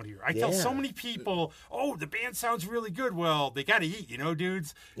concerts around here. I tell so Yeah. many people, "Oh, the band sounds really good." Well, they got to eat,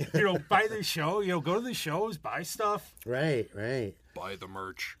 dudes. Buy their show. Go to the shows, buy stuff. Right, right. Buy the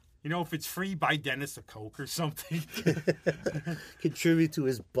merch. If it's free, buy Dennis a Coke or something. Contribute to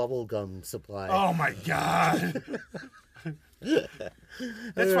his bubblegum supply. Oh my God.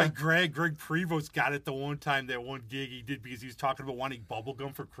 That's why Greg Prevost got it the one time, that one gig he did, because he was talking about wanting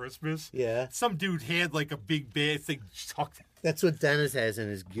bubblegum for Christmas. Yeah. Some dude had like a big bag thing. That's what Dennis has in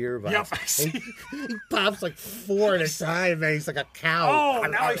his gearbox. Yep, I see. He pops like 4 at a time, man. He's like a cow. Oh,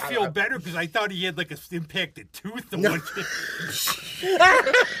 now I feel better because I thought he had like a impacted tooth. One kid.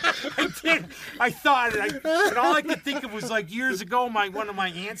 I did. I thought it. And all I could think of was like years ago, one of my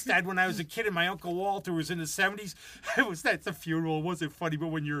aunts died when I was a kid, and my Uncle Walter was in the 70s. That's a funeral. It wasn't funny, but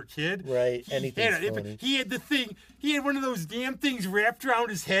when you're a kid. Right, He anything's had, funny. he had the thing. He had one of those damn things wrapped around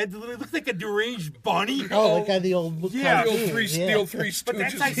his head. It looked like a deranged bunny. Oh, like on the old Yeah. cartoon, The old Three Stooges. But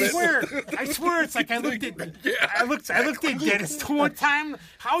that's, I swear, it's like I looked at Dennis one time.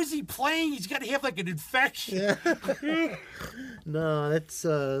 How is he playing? He's got to have like an infection. No, that's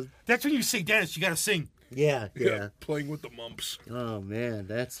That's when you say Dennis, you got to sing. yeah. Playing with the mumps. Oh man,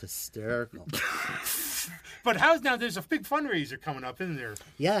 that's hysterical. But there's a big fundraiser coming up, isn't there?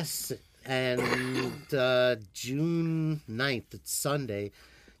 Yes, and June 9th, it's Sunday,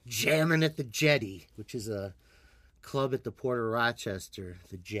 Jamming at the Jetty, which is a club at the Port of Rochester,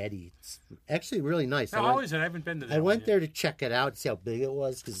 the Jetty. It's actually really nice. How is it? I haven't been to that. I one went yet. there to check it out, see how big it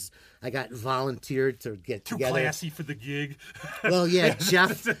was, because I got volunteered to get Too together. classy for the gig. Well, yeah,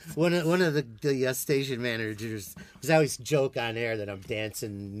 Jeff, one of the station managers, because I always joke on air that I'm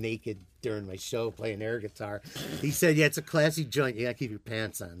dancing naked during my show playing air guitar. He said, "Yeah, it's a classy joint. You got to keep your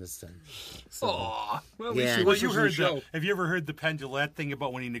pants on this time." So, Aw. Well, at Yeah. least he Well, listens you to the heard show. have you ever heard the Penn Jillette thing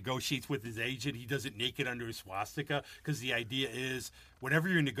about when he negotiates with his agent, he does it naked under a swastika? Because the idea is, whenever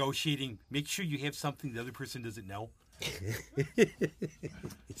you're negotiating, make sure you have something the other person doesn't know.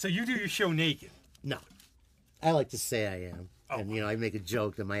 So you do your show naked. no, I like to say I am, Oh. and I make a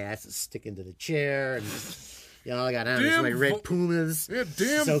joke that my ass is sticking to the chair, and I got on Damn my red Pumas. Yeah,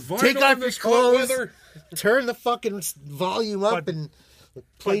 damn. So vinyl take off in your this hot clothes, weather. turn the fucking volume up, But- and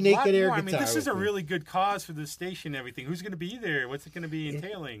play But naked lot air more. guitar. I mean, this is with a me. really good cause for the station and everything. Who's going to be there? What's it going to be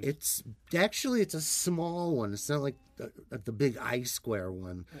entailing? It's a small one. It's not like the big I Square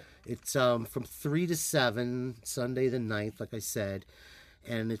one. It's from 3 to 7, Sunday the 9th, like I said,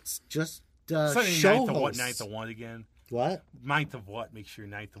 and it's just Sunday show ninth of what? hosts. 9th of what again? What? 9th of what? Make sure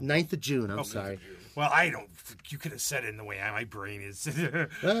 9th of 9th of June. I'm Oh, sorry. Well, I don't. You could have said it in the way my brain is.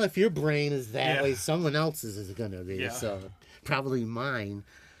 Well, if your brain is that Yeah. way, someone else's is going to be. Yeah. So probably mine.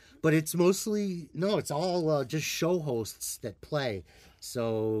 But it's mostly it's all just show hosts that play.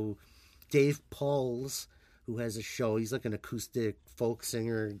 So Dave Pauls, who has a show, he's like an acoustic folk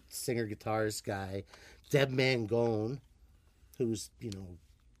singer, guitarist guy. Deb Mangone, who's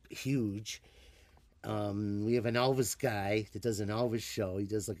huge. We have an Elvis guy that does an Elvis show. He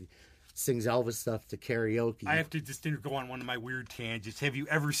does sings Elvis stuff to karaoke. I have to just go on one of my weird tangents. Have you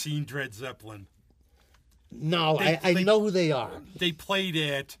ever seen Dred Zeppelin? No, They- I they- know who they are. They played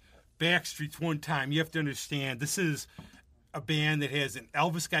at Backstreet's one time. You have to understand, this is a band that has an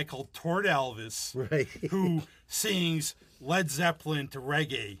Elvis guy called Tort Elvis, Right. who sings Led Zeppelin to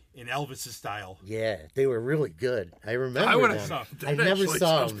reggae in Elvis's style. Yeah, they were really good. I remember I would've them. saw- I that never actually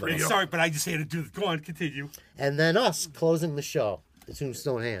saw sounds them. pretty though. Sorry, but I just had to do. Go on, continue. And then us closing the show, the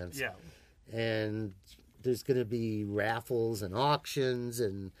Tombstone Hands. Yeah. And there's going to be raffles and auctions,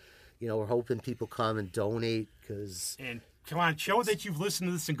 and we're hoping people come and donate because And come on, show that you've listened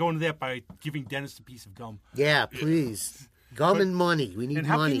to this and go into that by giving Dennis a piece of gum. please, gum and money. We need And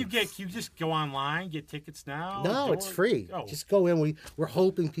how money. can you just go online, get tickets now? No, Do it's it? free. Oh, Just go in. We're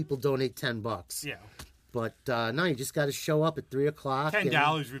hoping people donate $10. yeah. But no, you just got to show up at 3:00.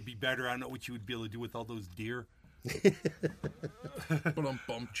 $10 would be better. I don't know what you would be able to do with all those deer. But I'm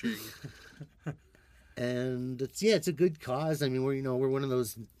bumching. And it's a good cause. I mean, we're one of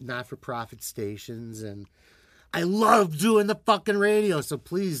those not-for-profit stations, and I love doing the fucking radio. So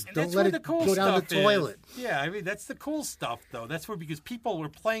please And don't that's let where it the cool go down stuff the toilet. is. Yeah, I mean that's the cool stuff though. That's where because people were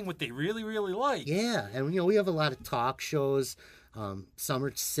playing what they really, really like. Yeah, and we have a lot of talk shows. Some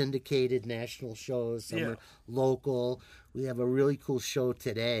are syndicated national shows. Some Yeah. are local. We have a really cool show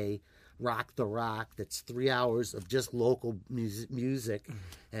today Rock the Rock. That's 3 hours of just local music,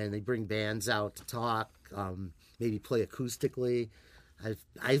 and they bring bands out to talk, maybe play acoustically.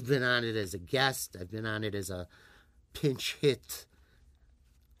 I've been on it as a guest. I've been on it as a pinch hit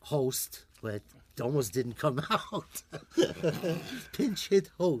host, but it almost didn't come out. Pinch hit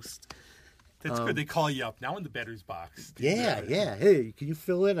host. That's good. They call you up now in the batter's box. Yeah. Hey, can you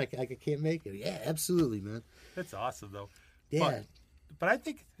fill in? I can't make it. Yeah, absolutely, man. That's awesome, though. Yeah. But I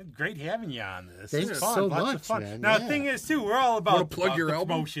think great having you on this. Thanks It's fun. so Lots much, of fun. man. Now, Yeah. the thing is, too, we're all about plug your the album?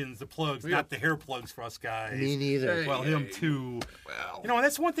 promotions, the plugs, not the hair plugs for us guys. Me neither. Well, him too. Well. You know, and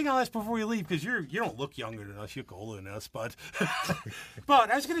that's one thing I'll ask before we leave, because you don't look younger than us. You look older than us, but but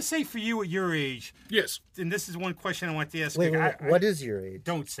I was going to say for you at your age, Yes. and this is one question I want to ask. Wait, I what is your age?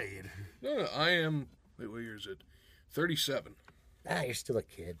 Don't say it. No, I am. Wait, what year is it? 37. You're still a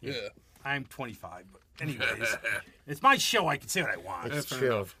kid. Yeah. I'm 25, but anyways, it's my show. I can say what I want. It's fair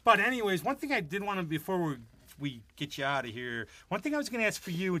true. enough. But anyways, one thing I did want to, before we get you out of here, one thing I was going to ask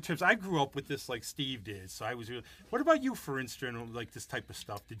for you in terms, I grew up with this like Steve did, so I was really, what about you, for instance, like this type of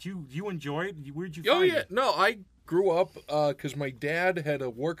stuff? Did you enjoy it? Where'd you Oh, find yeah. it? No, I grew up because my dad had a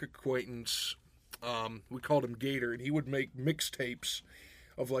work acquaintance. We called him Gator, and he would make mixtapes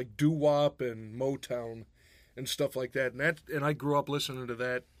of like doo-wop and Motown and stuff like that. And I grew up listening to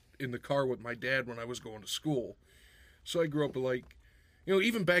that in the car with my dad when I was going to school. So I grew up with like,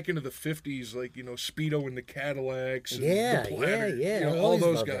 even back into the 50s, like, Speedo and the Cadillacs. And Yeah, the Platter, yeah. I all always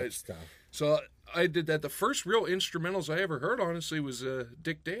those loved that guys. stuff. So I did that. The first real instrumentals I ever heard, honestly, was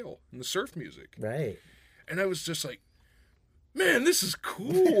Dick Dale and the surf music. Right. And I was just like, man, this is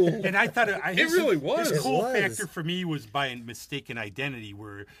cool. And I thought It really was. His It cool was. factor for me was by mistaken identity,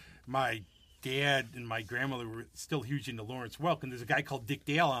 where my dad and my grandmother were still huge into Lawrence Welk, and there's a guy called Dick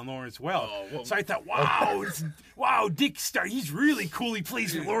Dale on Lawrence Welk. well- So I thought, wow, Dick Star, he's really cool. He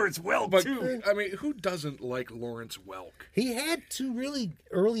plays with Lawrence Welk But, too. I mean, who doesn't like Lawrence Welk? He had 2 really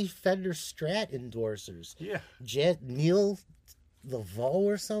early Fender Strat endorsers. Yeah. Neil Laveau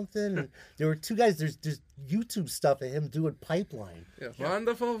or something. And there were 2 guys. There's YouTube stuff of him doing Pipeline. Yeah.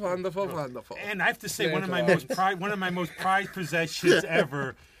 Wonderful, wonderful, wonderful. And I have to say, Yeah, one of my come most prized possessions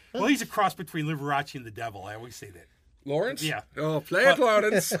ever. Well, he's a cross between Liberace and the Devil. I always say that. Lawrence? Yeah. Oh, play it,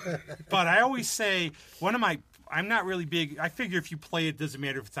 Lawrence. But I always say I'm not really big. I figure if you play it, doesn't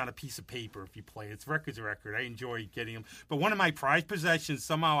matter if it's on a piece of paper. If you play it, it's record's a record. I enjoy getting them. But one of my prized possessions,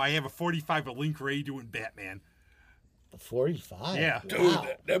 somehow I have a 45 of Link Ray doing Batman. 45. Yeah. Dude, Wow.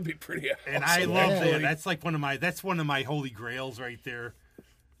 that'd be pretty awesome. And I love Yeah. that. That's one of my holy grails right there.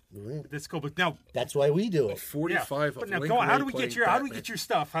 That's cool. But now, That's why we do it. 45 But of now Link go on. How Ray do we playing get your Batman.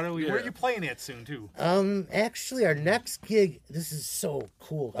 stuff? Where Yeah. are you playing at soon too? Actually, our next gig, this is so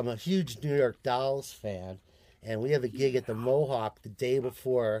cool. I'm a huge New York Dolls fan, and we have a gig at the Mohawk the day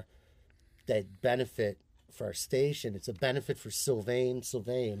before that benefit for our station. It's a benefit for Sylvain,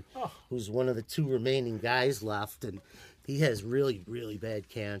 who's one of the 2 remaining guys left, and he has really, really bad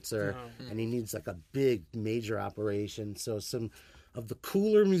cancer, and he needs like a big, major operation. So some of the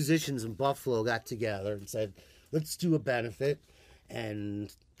cooler musicians in Buffalo got together and said, let's do a benefit.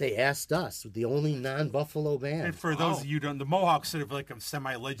 And they asked us, the only non-Buffalo band. And for those of you who don't, the Mohawk's sort of like a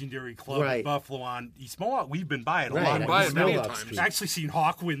semi-legendary club in Right. Buffalo on East Mohawk. We've been by it a Right, lot. on by it East many Mohawk times. Street. I've actually seen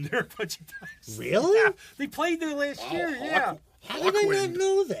Hawkwind there a bunch of times. Really? Yeah, they played there last year. Yeah, How did I not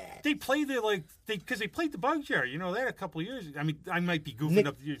know that? they played there because they played the Bug Jar. You know that a couple of years. I mean, I might be goofing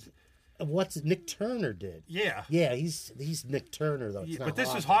up the years. What's it? Nick Turner did. Yeah, Yeah, he's Nick Turner though. It's Yeah, not but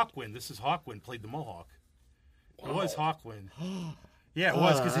this was Hawkwind. Hawkwind. This is Hawkwind played the Mohawk. It was Hawkwind. Yeah, it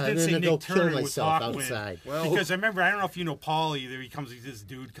was because it I'm didn't say gonna go Nick kill Turner was myself Hawkwind. outside. Well- because I remember, I don't know if you know Paulie. There he comes. This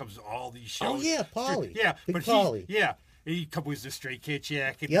dude comes to all these shows. Oh, yeah, Paulie. Yeah, Big but Paulie. he was the Stray Cat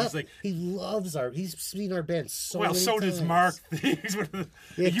Jack, and Yep. he's like, he loves he's seen our band so well, many so does times. Mark. He's one of the-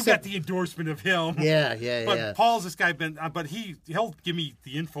 Yeah, you got except- the endorsement of him. Yeah, But yeah. Paul's this guy, but he'll give me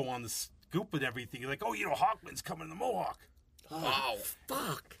the info on the scoop and everything. He's like, oh, Hawkwind's coming to the Mohawk. Oh,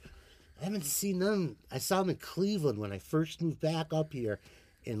 fuck. I haven't seen them. I saw them in Cleveland when I first moved back up here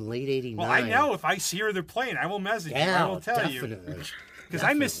in late '89. Well, I know if I see her, they're playing. I will message you. I Yeah, will tell you. definitely. Because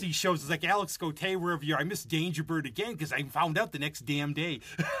I miss these shows. It's like Alex Gote, wherever you are. I miss Danger Bird again because I found out the next damn day.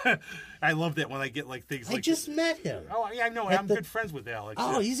 I love that when I get like things I like just met him. Oh, yeah, I know. at I'm the- good friends with Alex.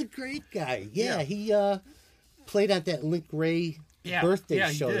 Oh, yeah. he's a great guy. Yeah, Yeah. he played at that Link Ray birthday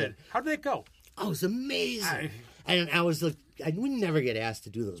yeah, show. he did. How did that go? Oh, it was amazing. And I was like, I would never get asked to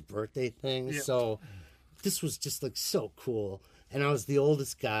do those birthday things, Yeah. so this was just like so cool. And I was the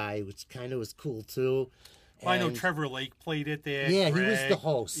oldest guy, which kind of was cool too. Well, I know And- Trevor Lake played it there. Yeah, he was Greg. the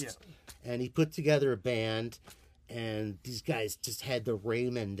host, Yeah. and he put together a band. and these guys just had the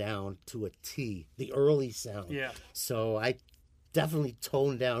Raymond down to a T, the early sound. Yeah. So I definitely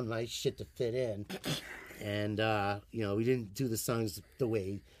toned down my shit to fit in. And, we didn't do the songs the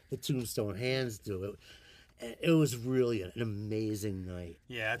way the Tombstone Hands do it. It was really an amazing night.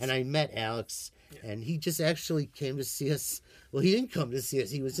 Yeah. And I met Alex, and he just actually came to see us. Well, he didn't come to see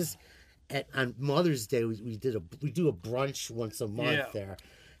us. He was just on Mother's Day. We do a brunch once a month there,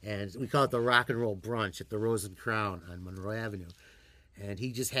 and we call it the Rock and Roll Brunch at the Rose and Crown on Monroe Avenue. And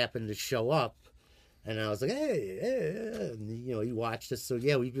he just happened to show up, and I was like, hey, and, he watched us. So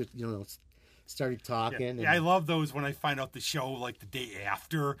yeah, we started talking. Yeah, I love those when I find out the show like the day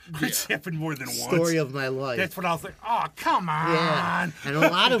after. It's happened more than once. Story of my life. That's when I was like, oh, come on. Yeah, and a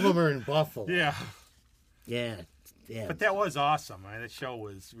lot of them are in Buffalo. Yeah. Yeah. But that was awesome. That show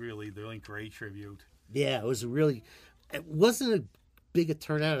was really great tribute. Yeah, it wasn't as big a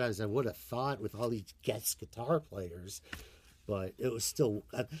turnout as I would have thought with all these guest guitar players, but it was still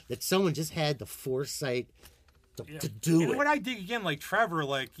that someone just had the foresight to do it. What I dig again, like Trevor,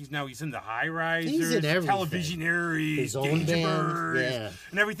 he's in the High Risers, he's in everything. Televisionaries, his own band,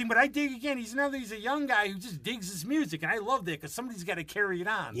 and everything. But I dig again, he's a young guy who just digs his music, and I love that because somebody's got to carry it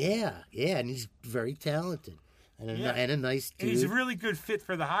on. Yeah, and he's very talented and a nice dude. And he's a really good fit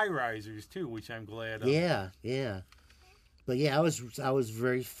for the High Risers too, which I'm glad of. Yeah. But yeah, I was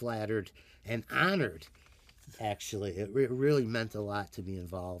very flattered and honored. Actually, it really meant a lot to be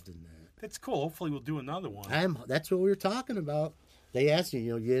involved in that. That's cool. Hopefully, we'll do another one. That's what we were talking about. They asked me,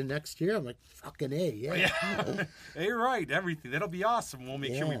 you next year? I'm like, fucking A, yeah. Hey, you're right. Everything. That'll be awesome. We'll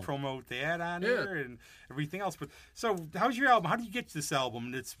make sure we promote that on here and everything else. But so, how's your album? How do you get to this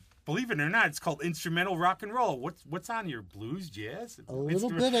album? It's, believe it or not, it's called Instrumental Rock and Roll. What's on here? Blues, jazz? A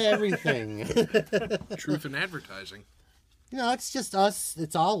little bit of everything. Truth in advertising. It's just us.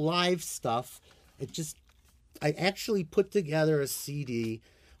 It's all live stuff. I actually put together a CD.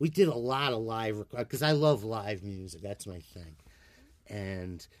 We did a lot of live because I love live music. That's my thing.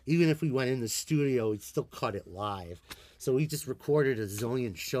 And even if we went in the studio, we'd still cut it live. So we just recorded a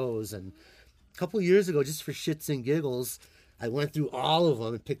zillion shows. And a couple of years ago, just for shits and giggles, I went through all of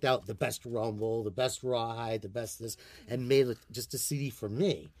them and picked out the best Rumble, the best Rawhide, the best this, and made just a CD for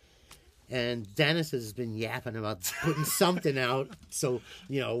me. And Dennis has been yapping about putting something out so,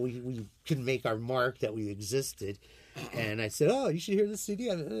 we can make our mark that we existed. And I said, oh, you should hear the CD.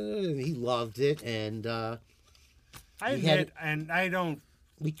 And he loved it. And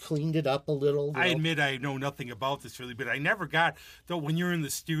we cleaned it up a little. I admit I know nothing about this really, but I never got, though, when you're in the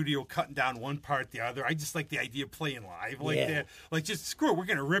studio cutting down one part the other, I just like the idea of playing live like that. Like, just screw it, we're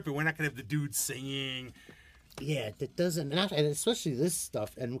going to rip it. We're not going to have the dude singing. Yeah, that doesn't, and especially this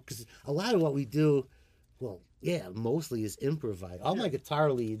stuff. And because a lot of what we do, mostly is improvised. All my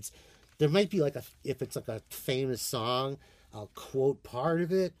guitar leads, there might be if it's a famous song, I'll quote part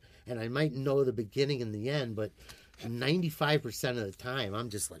of it, and I might know the beginning and the end, but 95% of the time, I'm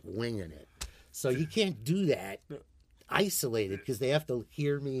just winging it. So you can't do that isolated because they have to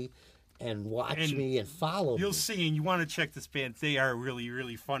hear me and watch me and follow me. You'll see, and you want to check this band. They are really,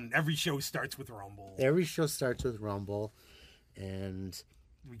 really fun. Every show starts with Rumble. And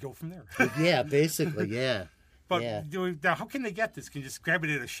we go from there. Yeah, basically, yeah. But how can they get this? Can you just grab it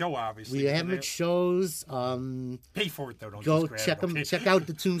at a show, obviously? We have them at shows. Pay for it, though. Don't go just grab check it, them. okay? Check out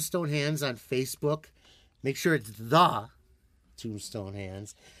the Tombstone Hands on Facebook. Make sure it's the Tombstone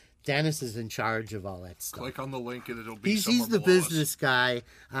Hands. Dennis is in charge of all that stuff. Click on the link and it'll be He's the below business us. guy.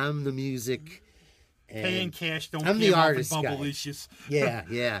 I'm the music. Paying cash, don't I'm the artist guy. Bubblicious.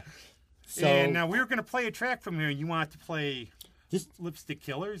 Yeah. So, and now we were going to play a track from here, and you wanted to play just Lipstick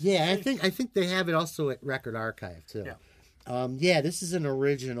Killers. Yeah, I think they have it also at Record Archive too. Yeah. This is an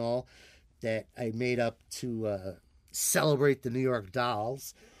original that I made up to celebrate the New York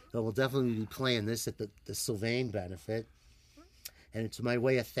Dolls. So we'll definitely be playing this at the Sylvain benefit. And it's my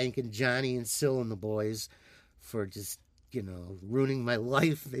way of thanking Johnny and Sil and the boys for just, ruining my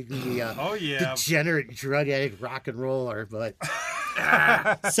life, making me a degenerate drug addict rock and roller. But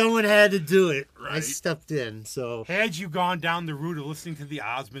someone had to do it. Right. I stepped in. So had you gone down the route of listening to the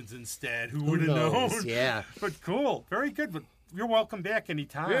Osmonds instead, who would have known? Yeah. But cool. Very good. But you're welcome back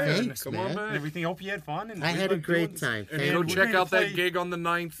anytime. Yeah, thanks, come man. on back. And everything. Hope you had fun. And I had a great time. And go check out that gig on the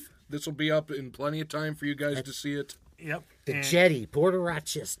 9th. This will be up in plenty of time for you guys to see it. Yep. The Jetty, Port of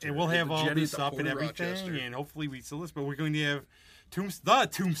Rochester. And we'll have all this up and everything, and hopefully we still listen. But we're going to have the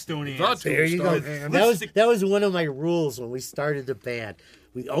Tombstone Hands. There you go. That was one of my rules when we started the band.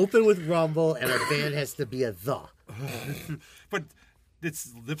 We open with Rumble, and our band has to be a the. But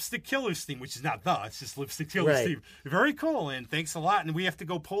it's Lipstick Killers theme, which is not the. It's just Lipstick Killers theme. Very cool, and thanks a lot. And we have to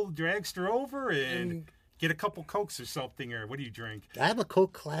go pull the dragster over and Get a couple Cokes or something, or what do you drink? I have a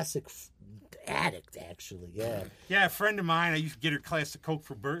Coke Classic addict, actually. Yeah. Yeah, a friend of mine, I used to get her Classic Coke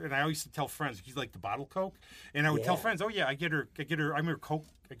for Bert, and I always used to tell friends, she's like the bottle Coke, and I would tell friends, oh yeah, I get her a Coke,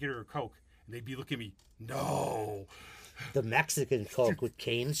 and they'd be looking at me, no. The Mexican Coke with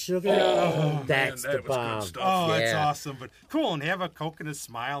cane sugar. That's man, the that was good bomb. stuff. Oh, that's Yeah. awesome. But cool, and they have a Coke and a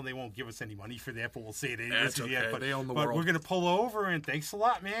smile, and they won't give us any money for that, but we'll say it That's is. okay. They own the but world. we're going to pull over, and thanks a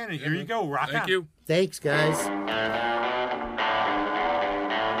lot, man. And here you go. Rock on. Thank you. Thanks, guys.